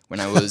 days when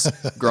I was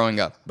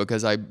growing up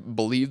because I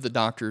believed the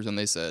doctors when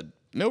they said,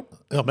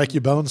 milk. It'll make your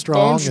bones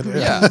strong.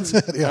 Yeah.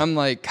 And I'm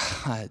like,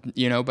 God,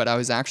 but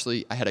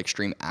I had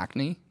extreme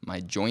acne. My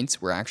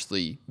joints were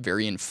actually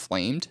very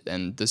inflamed.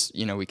 And this,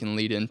 we can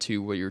lead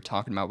into what you're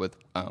talking about with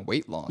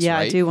weight loss. Yeah,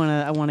 right?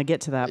 I want to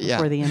get to that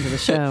before the end of the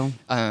show.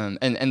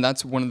 And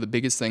that's one of the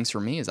biggest things for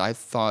me is I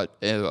thought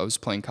I was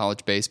playing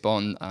college baseball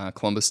in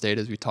Columbus State,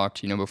 as we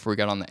talked, before we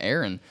got on the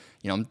air. And,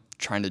 I'm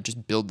trying to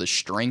just build the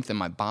strength in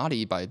my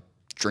body by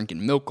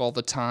drinking milk all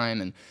the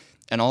time.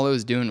 And all I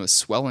was doing was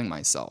swelling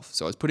myself.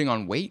 So I was putting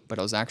on weight, but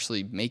I was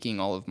actually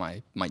making all of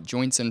my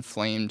joints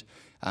inflamed.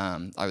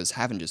 I was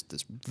having just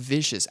this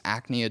vicious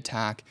acne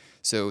attack.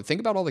 So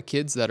think about all the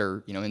kids that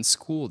are, in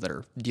school that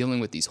are dealing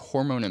with these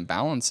hormone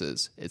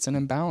imbalances. It's an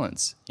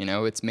imbalance.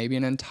 It's maybe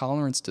an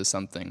intolerance to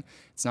something.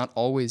 It's not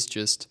always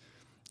just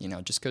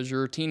because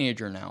you're a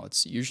teenager now.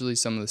 It's usually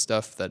some of the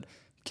stuff that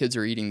kids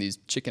are eating, these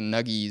chicken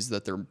nuggies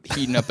that they're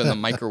heating up in the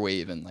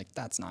microwave, and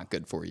that's not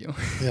good for you.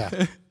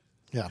 Yeah.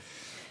 Yeah.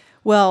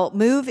 Well,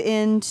 move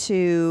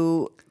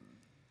into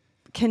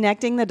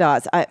connecting the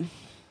dots.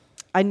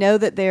 I know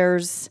that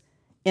there's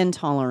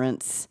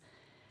intolerance,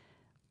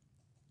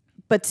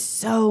 but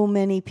so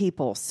many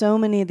people, so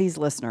many of these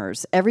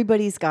listeners,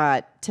 everybody's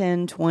got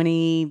 10,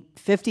 20,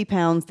 50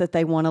 pounds that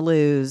they want to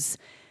lose.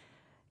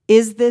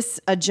 Is this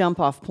a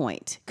jump-off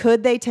point?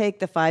 Could they take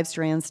the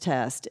 5Strands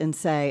test and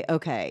say,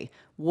 okay,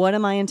 what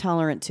am I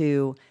intolerant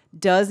to?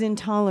 Does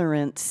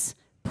intolerance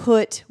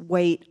put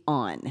weight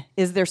on?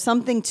 Is there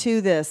something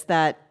to this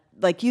that,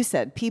 like you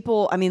said,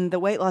 the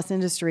weight loss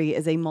industry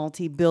is a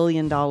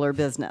multi-billion-dollar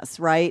business,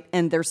 right?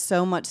 And there's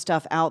so much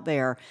stuff out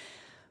there.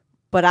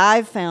 But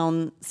I've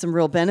found some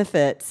real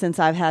benefit since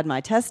I've had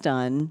my test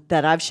done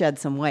that I've shed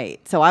some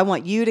weight. So I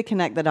want you to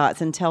connect the dots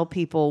and tell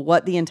people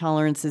what the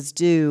intolerances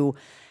do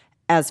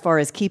as far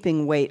as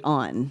keeping weight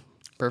on.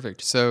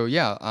 Perfect. So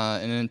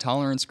an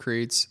intolerance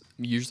creates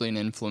usually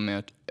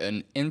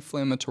an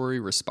inflammatory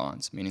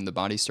response, meaning the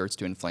body starts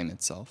to inflame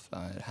itself.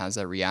 It has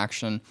that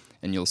reaction,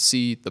 and you'll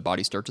see the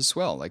body start to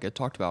swell, like I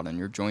talked about, in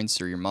your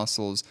joints or your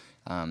muscles.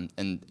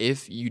 And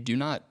if you do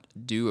not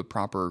do a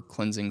proper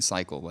cleansing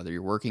cycle, whether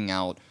you're working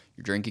out,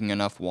 you're drinking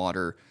enough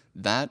water,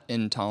 that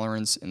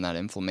intolerance and that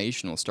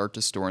inflammation will start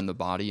to store in the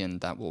body, and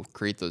that will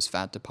create those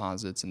fat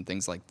deposits and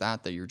things like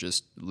that you're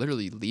just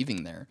literally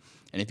leaving there.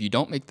 And if you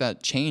don't make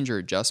that change or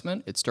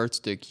adjustment, it starts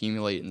to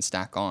accumulate and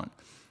stack on.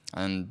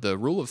 And the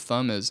rule of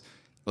thumb is,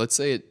 let's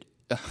say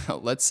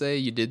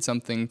you did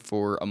something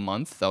for a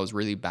month that was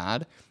really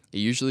bad, it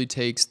usually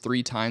takes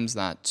 3 times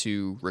that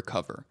to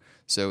recover.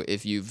 So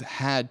if you've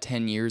had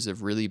 10 years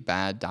of really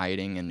bad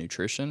dieting and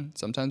nutrition,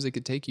 sometimes it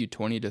could take you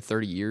 20 to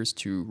 30 years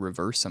to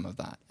reverse some of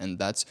that. And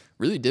that's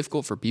really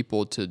difficult for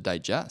people to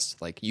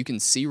digest. Like, you can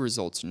see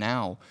results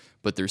now,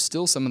 but there's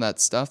still some of that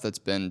stuff that's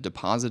been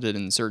deposited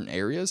in certain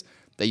areas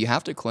that you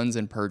have to cleanse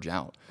and purge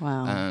out.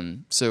 Wow.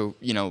 So,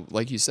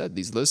 like you said,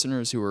 these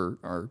listeners who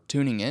are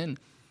tuning in,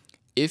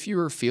 if you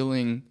are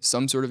feeling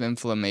some sort of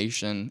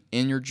inflammation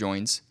in your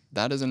joints,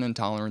 that is an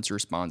intolerance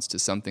response to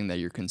something that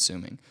you're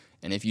consuming.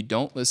 And if you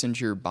don't listen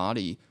to your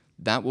body,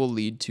 that will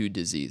lead to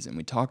disease. And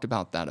we talked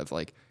about that of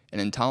like, an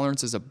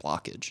intolerance is a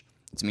blockage.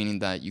 It's meaning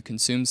that you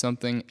consume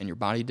something and your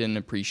body didn't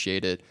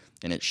appreciate it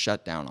and it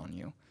shut down on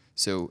you.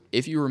 So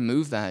if you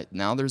remove that,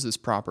 now there's this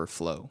proper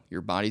flow.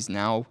 Your body's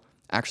now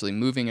actually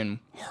moving in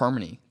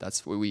harmony.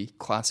 That's what we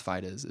classify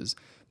it as, is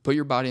put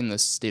your body in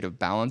this state of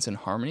balance and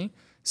harmony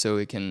so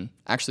it can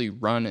actually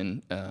run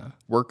and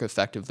work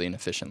effectively and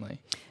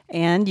efficiently.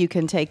 And you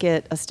can take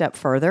it a step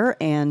further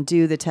and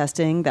do the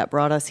testing that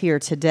brought us here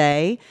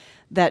today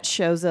that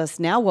shows us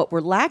now what we're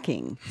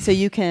lacking. So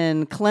you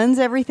can cleanse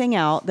everything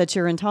out that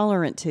you're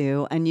intolerant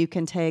to, and you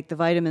can take the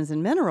vitamins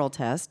and mineral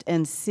test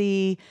and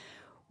see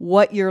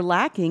what you're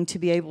lacking to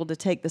be able to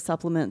take the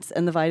supplements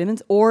and the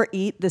vitamins, or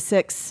eat the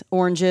 6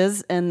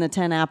 oranges and the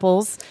 10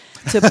 apples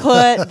to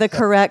put the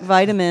correct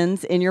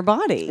vitamins in your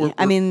body.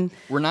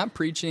 We're not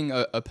preaching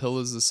a pill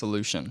is the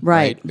solution,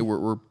 right?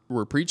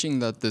 We're preaching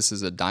that this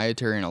is a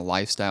dietary and a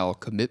lifestyle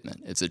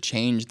commitment. It's a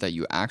change that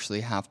you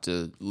actually have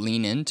to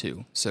lean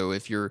into. So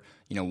if you're,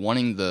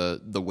 wanting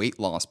the weight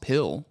loss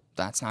pill,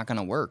 that's not going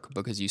to work,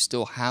 because you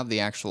still have the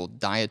actual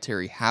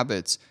dietary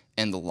habits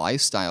and the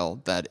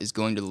lifestyle that is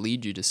going to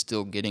lead you to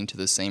still getting to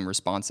the same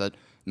response that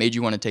made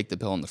you want to take the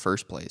pill in the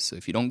first place. So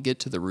if you don't get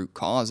to the root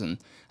cause, and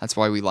that's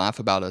why we laugh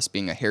about us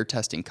being a hair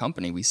testing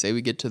company, we say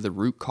we get to the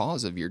root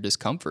cause of your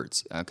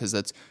discomforts, because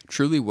that's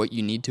truly what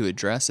you need to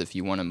address if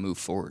you want to move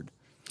forward.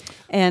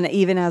 And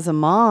even as a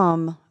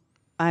mom,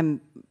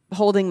 I'm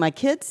holding my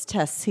kids'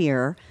 tests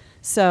here.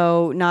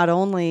 So not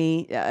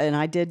only, and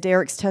I did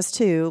Derek's test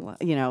too,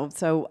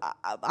 so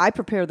I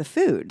prepare the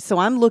food. So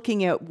I'm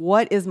looking at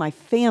what is my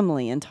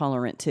family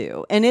intolerant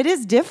to. And it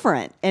is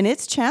different and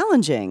it's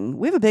challenging.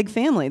 We have a big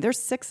family.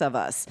 There's 6 of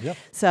us. Yep.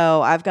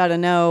 So I've got to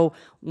know,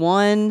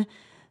 one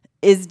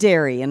is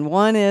dairy and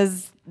one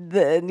is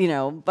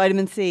the,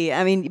 vitamin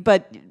C.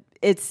 But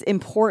it's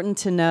important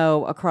to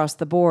know across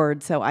the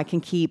board so I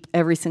can keep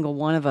every single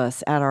one of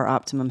us at our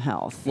optimum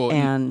health. Well,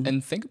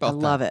 and think about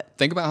that. I love it.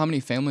 Think about how many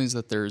families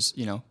that there's,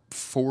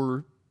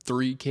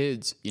 3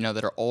 kids,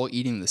 that are all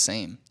eating the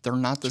same. They're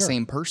not the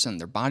same person.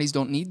 Their bodies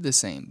don't need the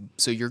same.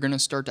 So you're going to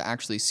start to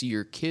actually see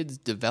your kids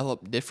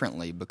develop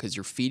differently because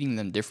you're feeding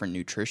them different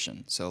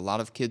nutrition. So a lot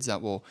of kids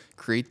that will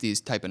create these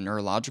type of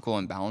neurological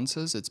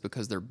imbalances, it's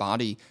because their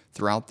body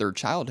throughout their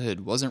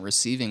childhood wasn't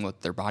receiving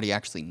what their body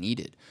actually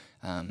needed.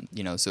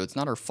 So it's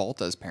not our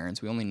fault as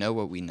parents. We only know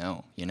what we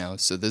know,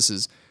 So this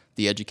is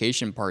the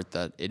education part,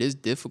 that it is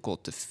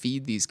difficult to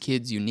feed these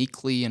kids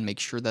uniquely and make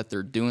sure that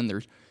they're doing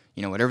their,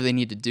 whatever they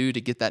need to do to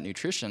get that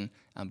nutrition.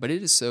 But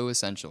it is so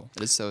essential.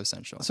 It is so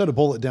essential. So to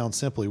boil it down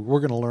simply,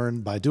 we're going to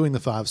learn by doing the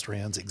 5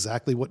 strands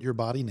exactly what your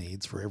body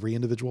needs for every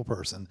individual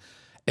person,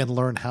 and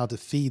learn how to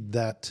feed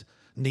that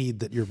need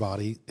that your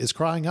body is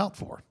crying out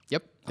for.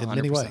 Yep. 100%. In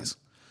many ways.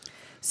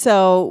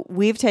 So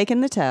we've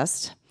taken the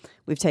test.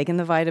 We've taken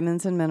the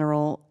vitamins and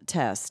mineral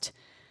test.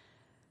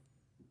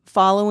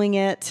 Following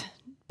it,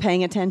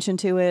 paying attention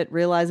to it,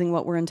 realizing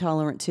what we're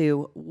intolerant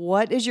to,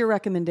 what is your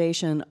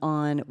recommendation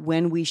on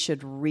when we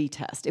should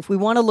retest? If we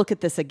want to look at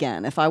this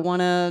again, if I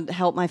want to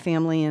help my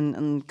family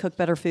and cook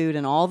better food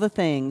and all the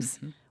things,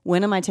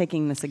 when am I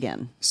taking this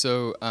again?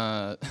 So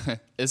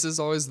this is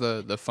always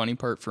the funny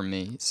part for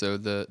me. So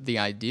the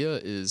idea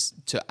is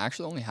to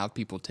actually only have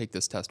people take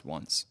this test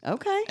once.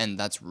 Okay. And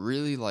that's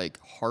really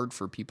hard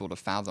for people to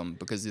fathom,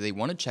 because they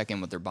want to check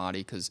in with their body,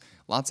 because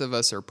lots of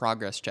us are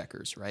progress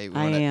checkers, right? We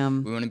want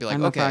to be like,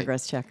 I'm okay, a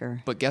progress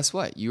checker. But guess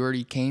what? You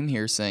already came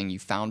here saying you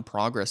found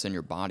progress in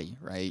your body,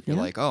 right? You're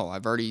like, oh,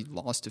 I've already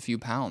lost a few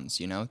pounds,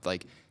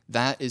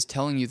 that is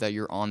telling you that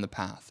you're on the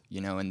path,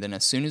 and then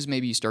as soon as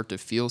maybe you start to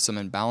feel some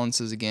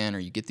imbalances again, or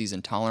you get these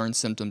intolerance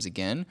symptoms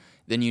again,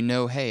 then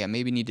hey, I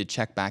maybe need to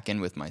check back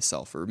in with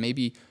myself. Or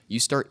maybe you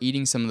start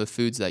eating some of the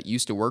foods that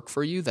used to work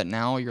for you that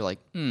now you're like,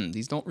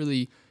 these don't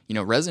really,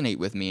 resonate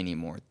with me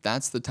anymore.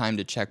 That's the time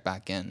to check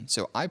back in.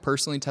 So I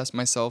personally test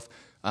myself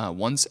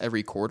once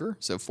every quarter,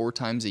 so 4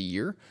 times a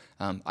year.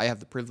 I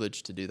have the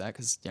privilege to do that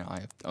because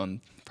I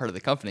own part of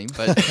the company,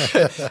 but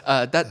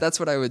that's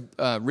what I would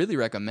really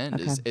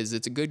recommend. Is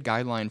it's a good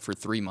guideline for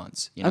 3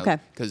 months.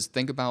 Because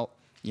think about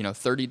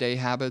 30-day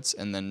habits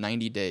and then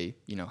 90-day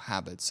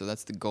habits. So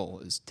that's the goal: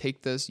 is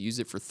take this, use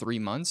it for 3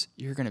 months.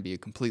 You're going to be a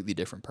completely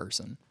different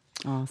person.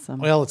 Awesome.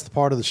 Well, it's the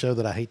part of the show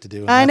that I hate to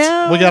do. And I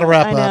know. We got to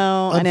wrap I up,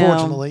 know.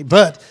 unfortunately.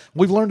 But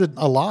we've learned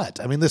a lot.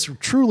 I mean, this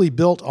truly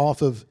built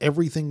off of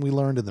everything we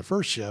learned in the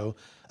first show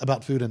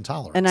about food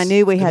intolerance. And I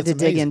knew we had to it's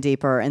dig in amazing.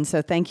 deeper. And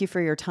so thank you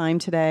for your time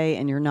today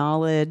and your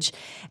knowledge.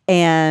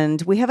 And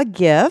we have a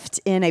gift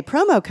in a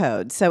promo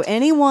code. So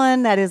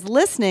anyone that is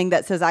listening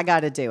that says, I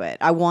got to do it.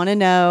 I want to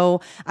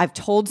know. I've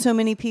told so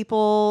many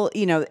people,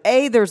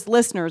 there's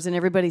listeners and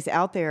everybody's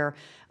out there.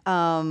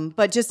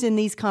 But just in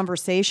these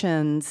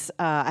conversations,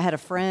 I had a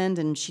friend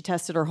and she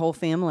tested her whole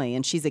family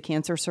and she's a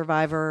cancer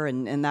survivor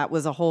and that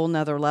was a whole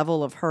nother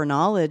level of her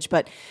knowledge.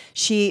 But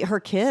her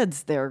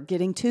kids, they're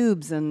getting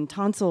tubes and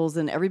tonsils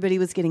and everybody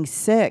was getting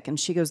sick. And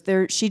she goes,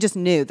 she just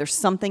knew there's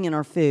something in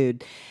our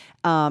food.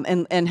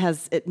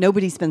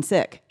 Nobody's been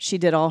sick. She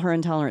did all her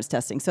intolerance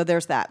testing. So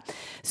there's that.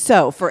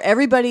 So for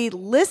everybody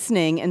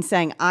listening and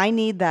saying, I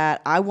need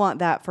that, I want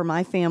that for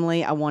my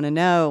family, I want to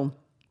know,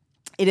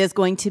 it is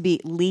going to be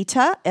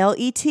Lita,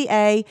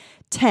 Leta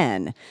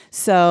 10.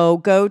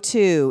 So go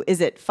to, is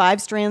it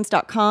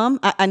 5strands.com?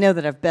 I know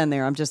that I've been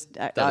there. I'm just,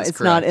 it's correct.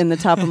 not in the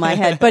top of my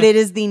head, but it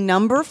is the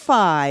number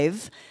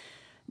 5,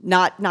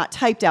 not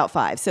typed out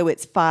 5. So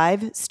it's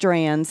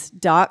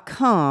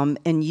 5strands.com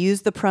and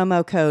use the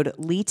promo code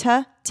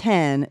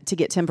Leta10 to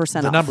get 10% off.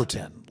 The number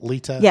 10.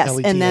 Lita, Yes,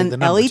 L-E-T-A, and then the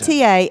number 10.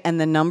 LETA and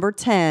the number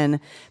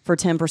 10 for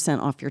 10%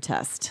 off your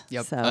test.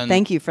 Yep. So And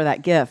thank you for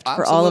that gift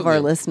for all of our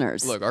absolutely.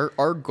 listeners. Look,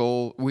 our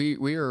goal,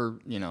 we are,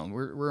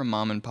 we're a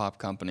mom and pop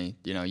company.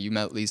 You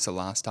met Lisa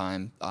last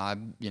time.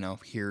 I'm,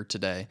 here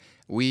today.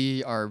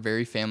 We are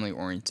very family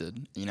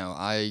oriented.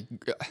 I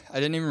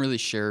didn't even really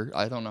share.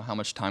 I don't know how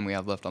much time we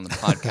have left on the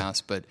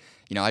podcast, but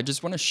I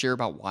just want to share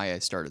about why I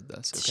started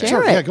this. Okay?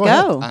 Share it. Yeah, go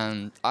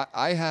ahead.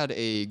 I had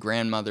a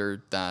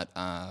grandmother that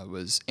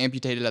was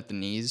amputated at the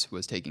knees,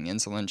 was taking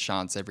insulin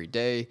shots every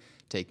day,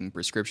 taking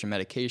prescription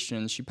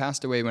medications. She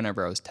passed away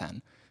whenever I was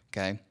 10.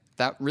 Okay,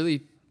 that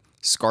really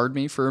scarred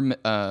me for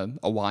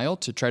a while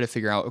to try to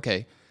figure out,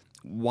 okay,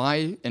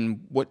 why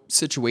and what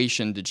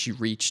situation did she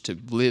reach to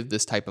live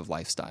this type of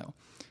lifestyle?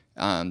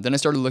 Then I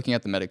started looking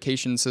at the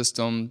medication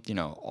system,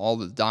 all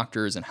the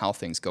doctors and how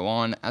things go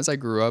on. As I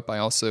grew up, I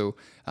also,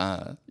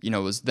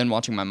 was then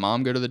watching my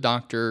mom go to the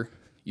doctor,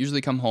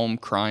 usually come home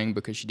crying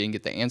because she didn't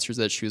get the answers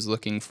that she was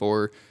looking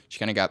for. She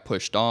kind of got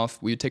pushed off.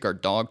 We would take our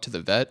dog to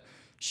the vet.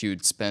 She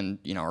would spend,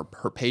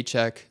 her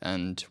paycheck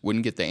and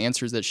wouldn't get the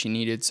answers that she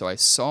needed. So I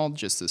saw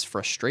just this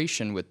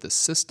frustration with the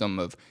system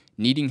of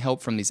needing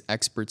help from these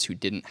experts who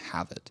didn't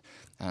have it.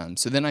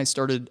 So then I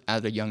started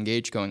at a young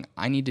age going,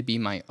 I need to be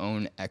my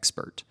own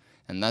expert.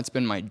 And that's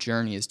been my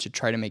journey, is to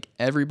try to make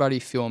everybody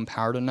feel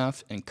empowered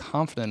enough and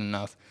confident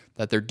enough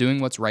that they're doing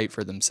what's right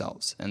for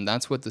themselves. And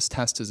that's what this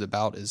test is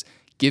about, is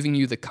giving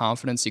you the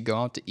confidence to go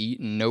out to eat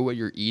and know what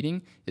you're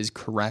eating is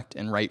correct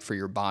and right for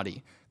your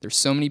body. There's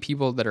so many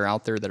people that are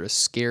out there that are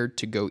scared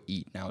to go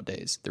eat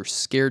nowadays. They're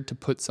scared to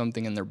put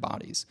something in their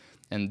bodies.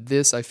 And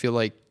this, I feel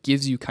like,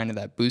 gives you kind of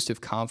that boost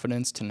of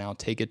confidence to now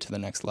take it to the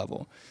next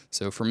level.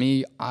 So for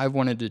me, I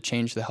wanted to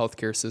change the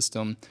healthcare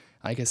system.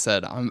 Like I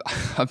said,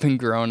 I've been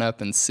growing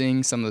up and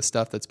seeing some of the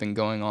stuff that's been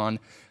going on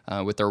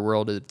with our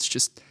world. It's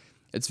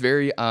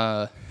very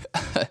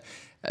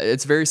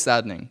it's very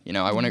saddening.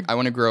 I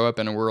want to grow up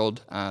in a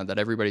world that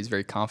everybody's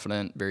very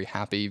confident, very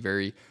happy,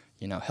 very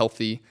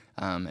healthy,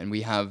 and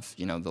we have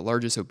the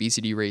largest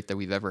obesity rate that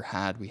we've ever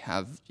had. We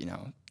have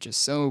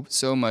just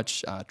so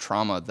much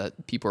trauma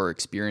that people are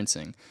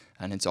experiencing,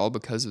 and it's all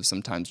because of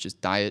sometimes just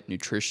diet,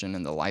 nutrition,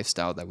 and the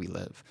lifestyle that we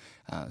live.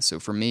 So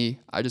for me,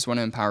 I just want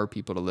to empower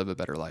people to live a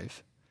better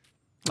life.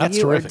 That's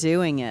you terrific. are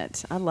doing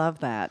it. I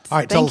love that. All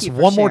right, tell us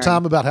one more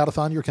time about how to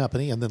find your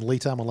company, and then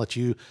Lita, I'm going to let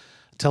you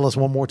tell us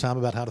one more time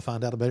about how to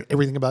find out about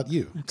everything about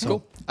you. Okay.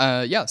 Cool.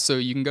 So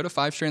you can go to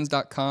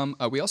 5strands.com.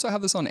 We also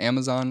have this on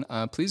Amazon.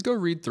 Please go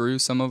read through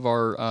some of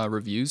our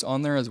reviews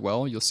on there as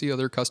well. You'll see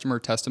other customer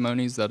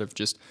testimonies that have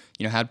just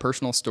had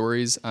personal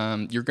stories.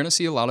 You're going to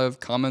see a lot of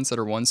comments that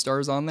are 1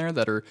 stars on there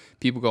that are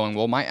people going,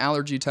 well, my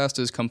allergy test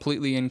is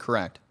completely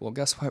incorrect. Well,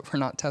 guess what? We're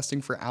not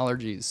testing for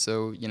allergies.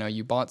 So,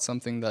 you bought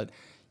something that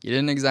you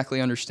didn't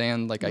exactly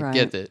understand. Like, I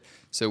get it.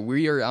 So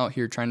we are out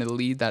here trying to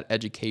lead that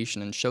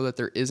education and show that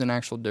there is an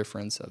actual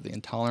difference of the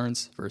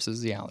intolerance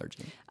versus the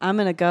allergy. I'm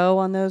going to go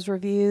on those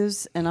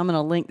reviews and I'm going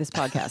to link this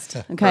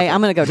podcast. Okay.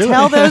 I'm going to go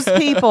tell those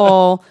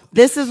people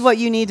this is what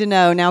you need to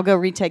know. Now go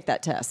retake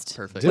that test.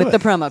 Perfect. With the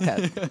promo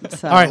code.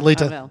 So, all right,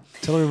 Lita,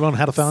 tell everyone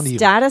how to find you.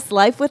 Status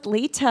Life with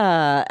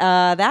Lita.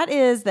 That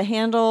is the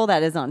handle.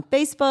 That is on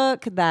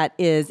Facebook. That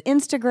is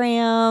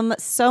Instagram.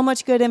 So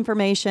much good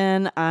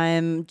information.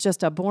 I'm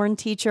just a born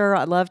teacher.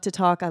 I love to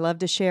talk. I love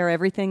to share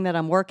everything that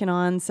I'm working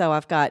on. So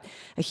I've got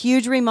a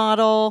huge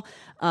remodel.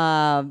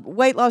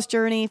 weight loss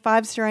journey,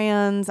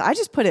 5Strands. I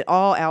just put it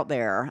all out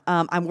there.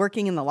 I'm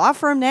working in the law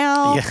firm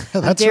now. Yeah,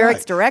 I'm that's Derek's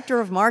right. director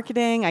of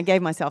marketing. I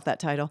gave myself that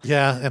title.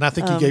 Yeah, and I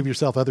think you gave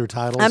yourself other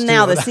titles. I'm too.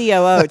 now the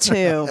COO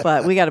too,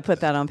 but we got to put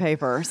that on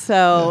paper.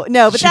 So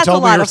no, but She that's a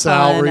told me lot her of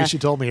fun. salary. She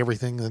told me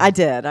everything. I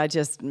did. I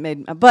just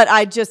made, but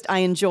I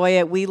enjoy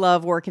it. We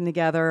love working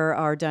together.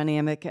 Our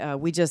dynamic,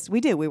 we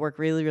do. We work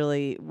really,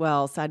 really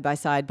well side by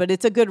side. But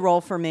it's a good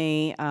role for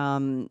me.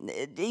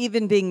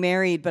 Even being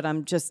married, but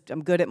I'm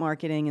good at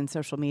marketing and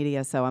social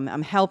media, so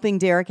I'm helping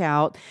Derek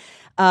out.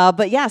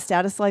 But yeah,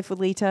 Status Life with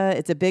Lita.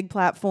 It's a big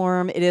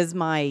platform. It is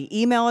my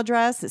email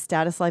address. It's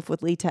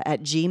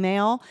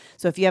statuslifewithlita@gmail.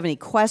 So if you have any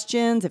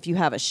questions, if you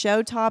have a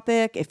show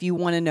topic, if you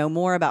want to know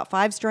more about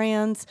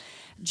 5Strands,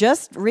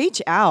 just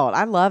reach out.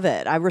 I love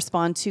it. I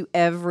respond to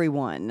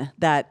everyone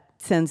that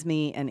sends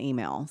me an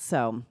email.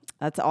 So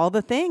that's all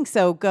the things.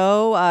 So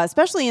go,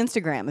 especially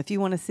Instagram, if you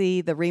want to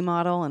see the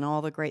remodel and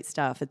all the great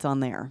stuff, it's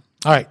on there.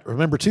 All right.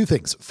 Remember two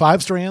things: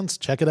 5Strands,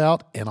 check it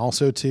out, and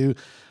also to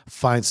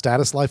find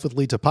Status Life with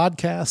Lita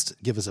podcast,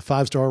 give us a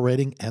 5-star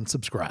rating, and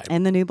subscribe.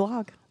 And the new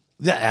blog.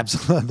 Yeah,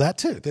 absolutely. That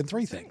too. Then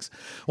three things.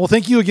 Well,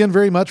 thank you again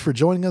very much for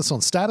joining us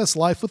on Status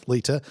Life with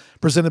Lita,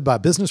 presented by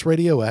Business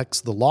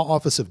RadioX, the law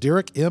office of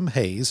Derek M.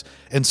 Hayes,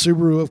 and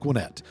Subaru of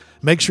Gwinnett.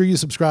 Make sure you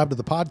subscribe to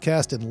the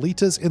podcast and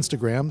Lita's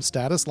Instagram,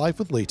 Status Life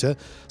with Lita,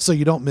 so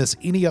you don't miss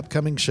any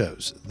upcoming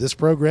shows. This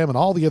program and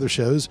all the other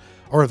shows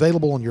are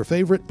available on your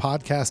favorite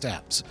podcast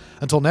apps.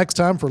 Until next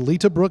time, for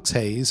Lita Brooks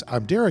Hayes,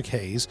 I'm Derek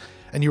Hayes,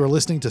 and you are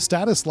listening to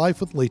Status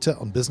Life with Lita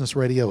on Business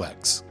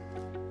RadioX.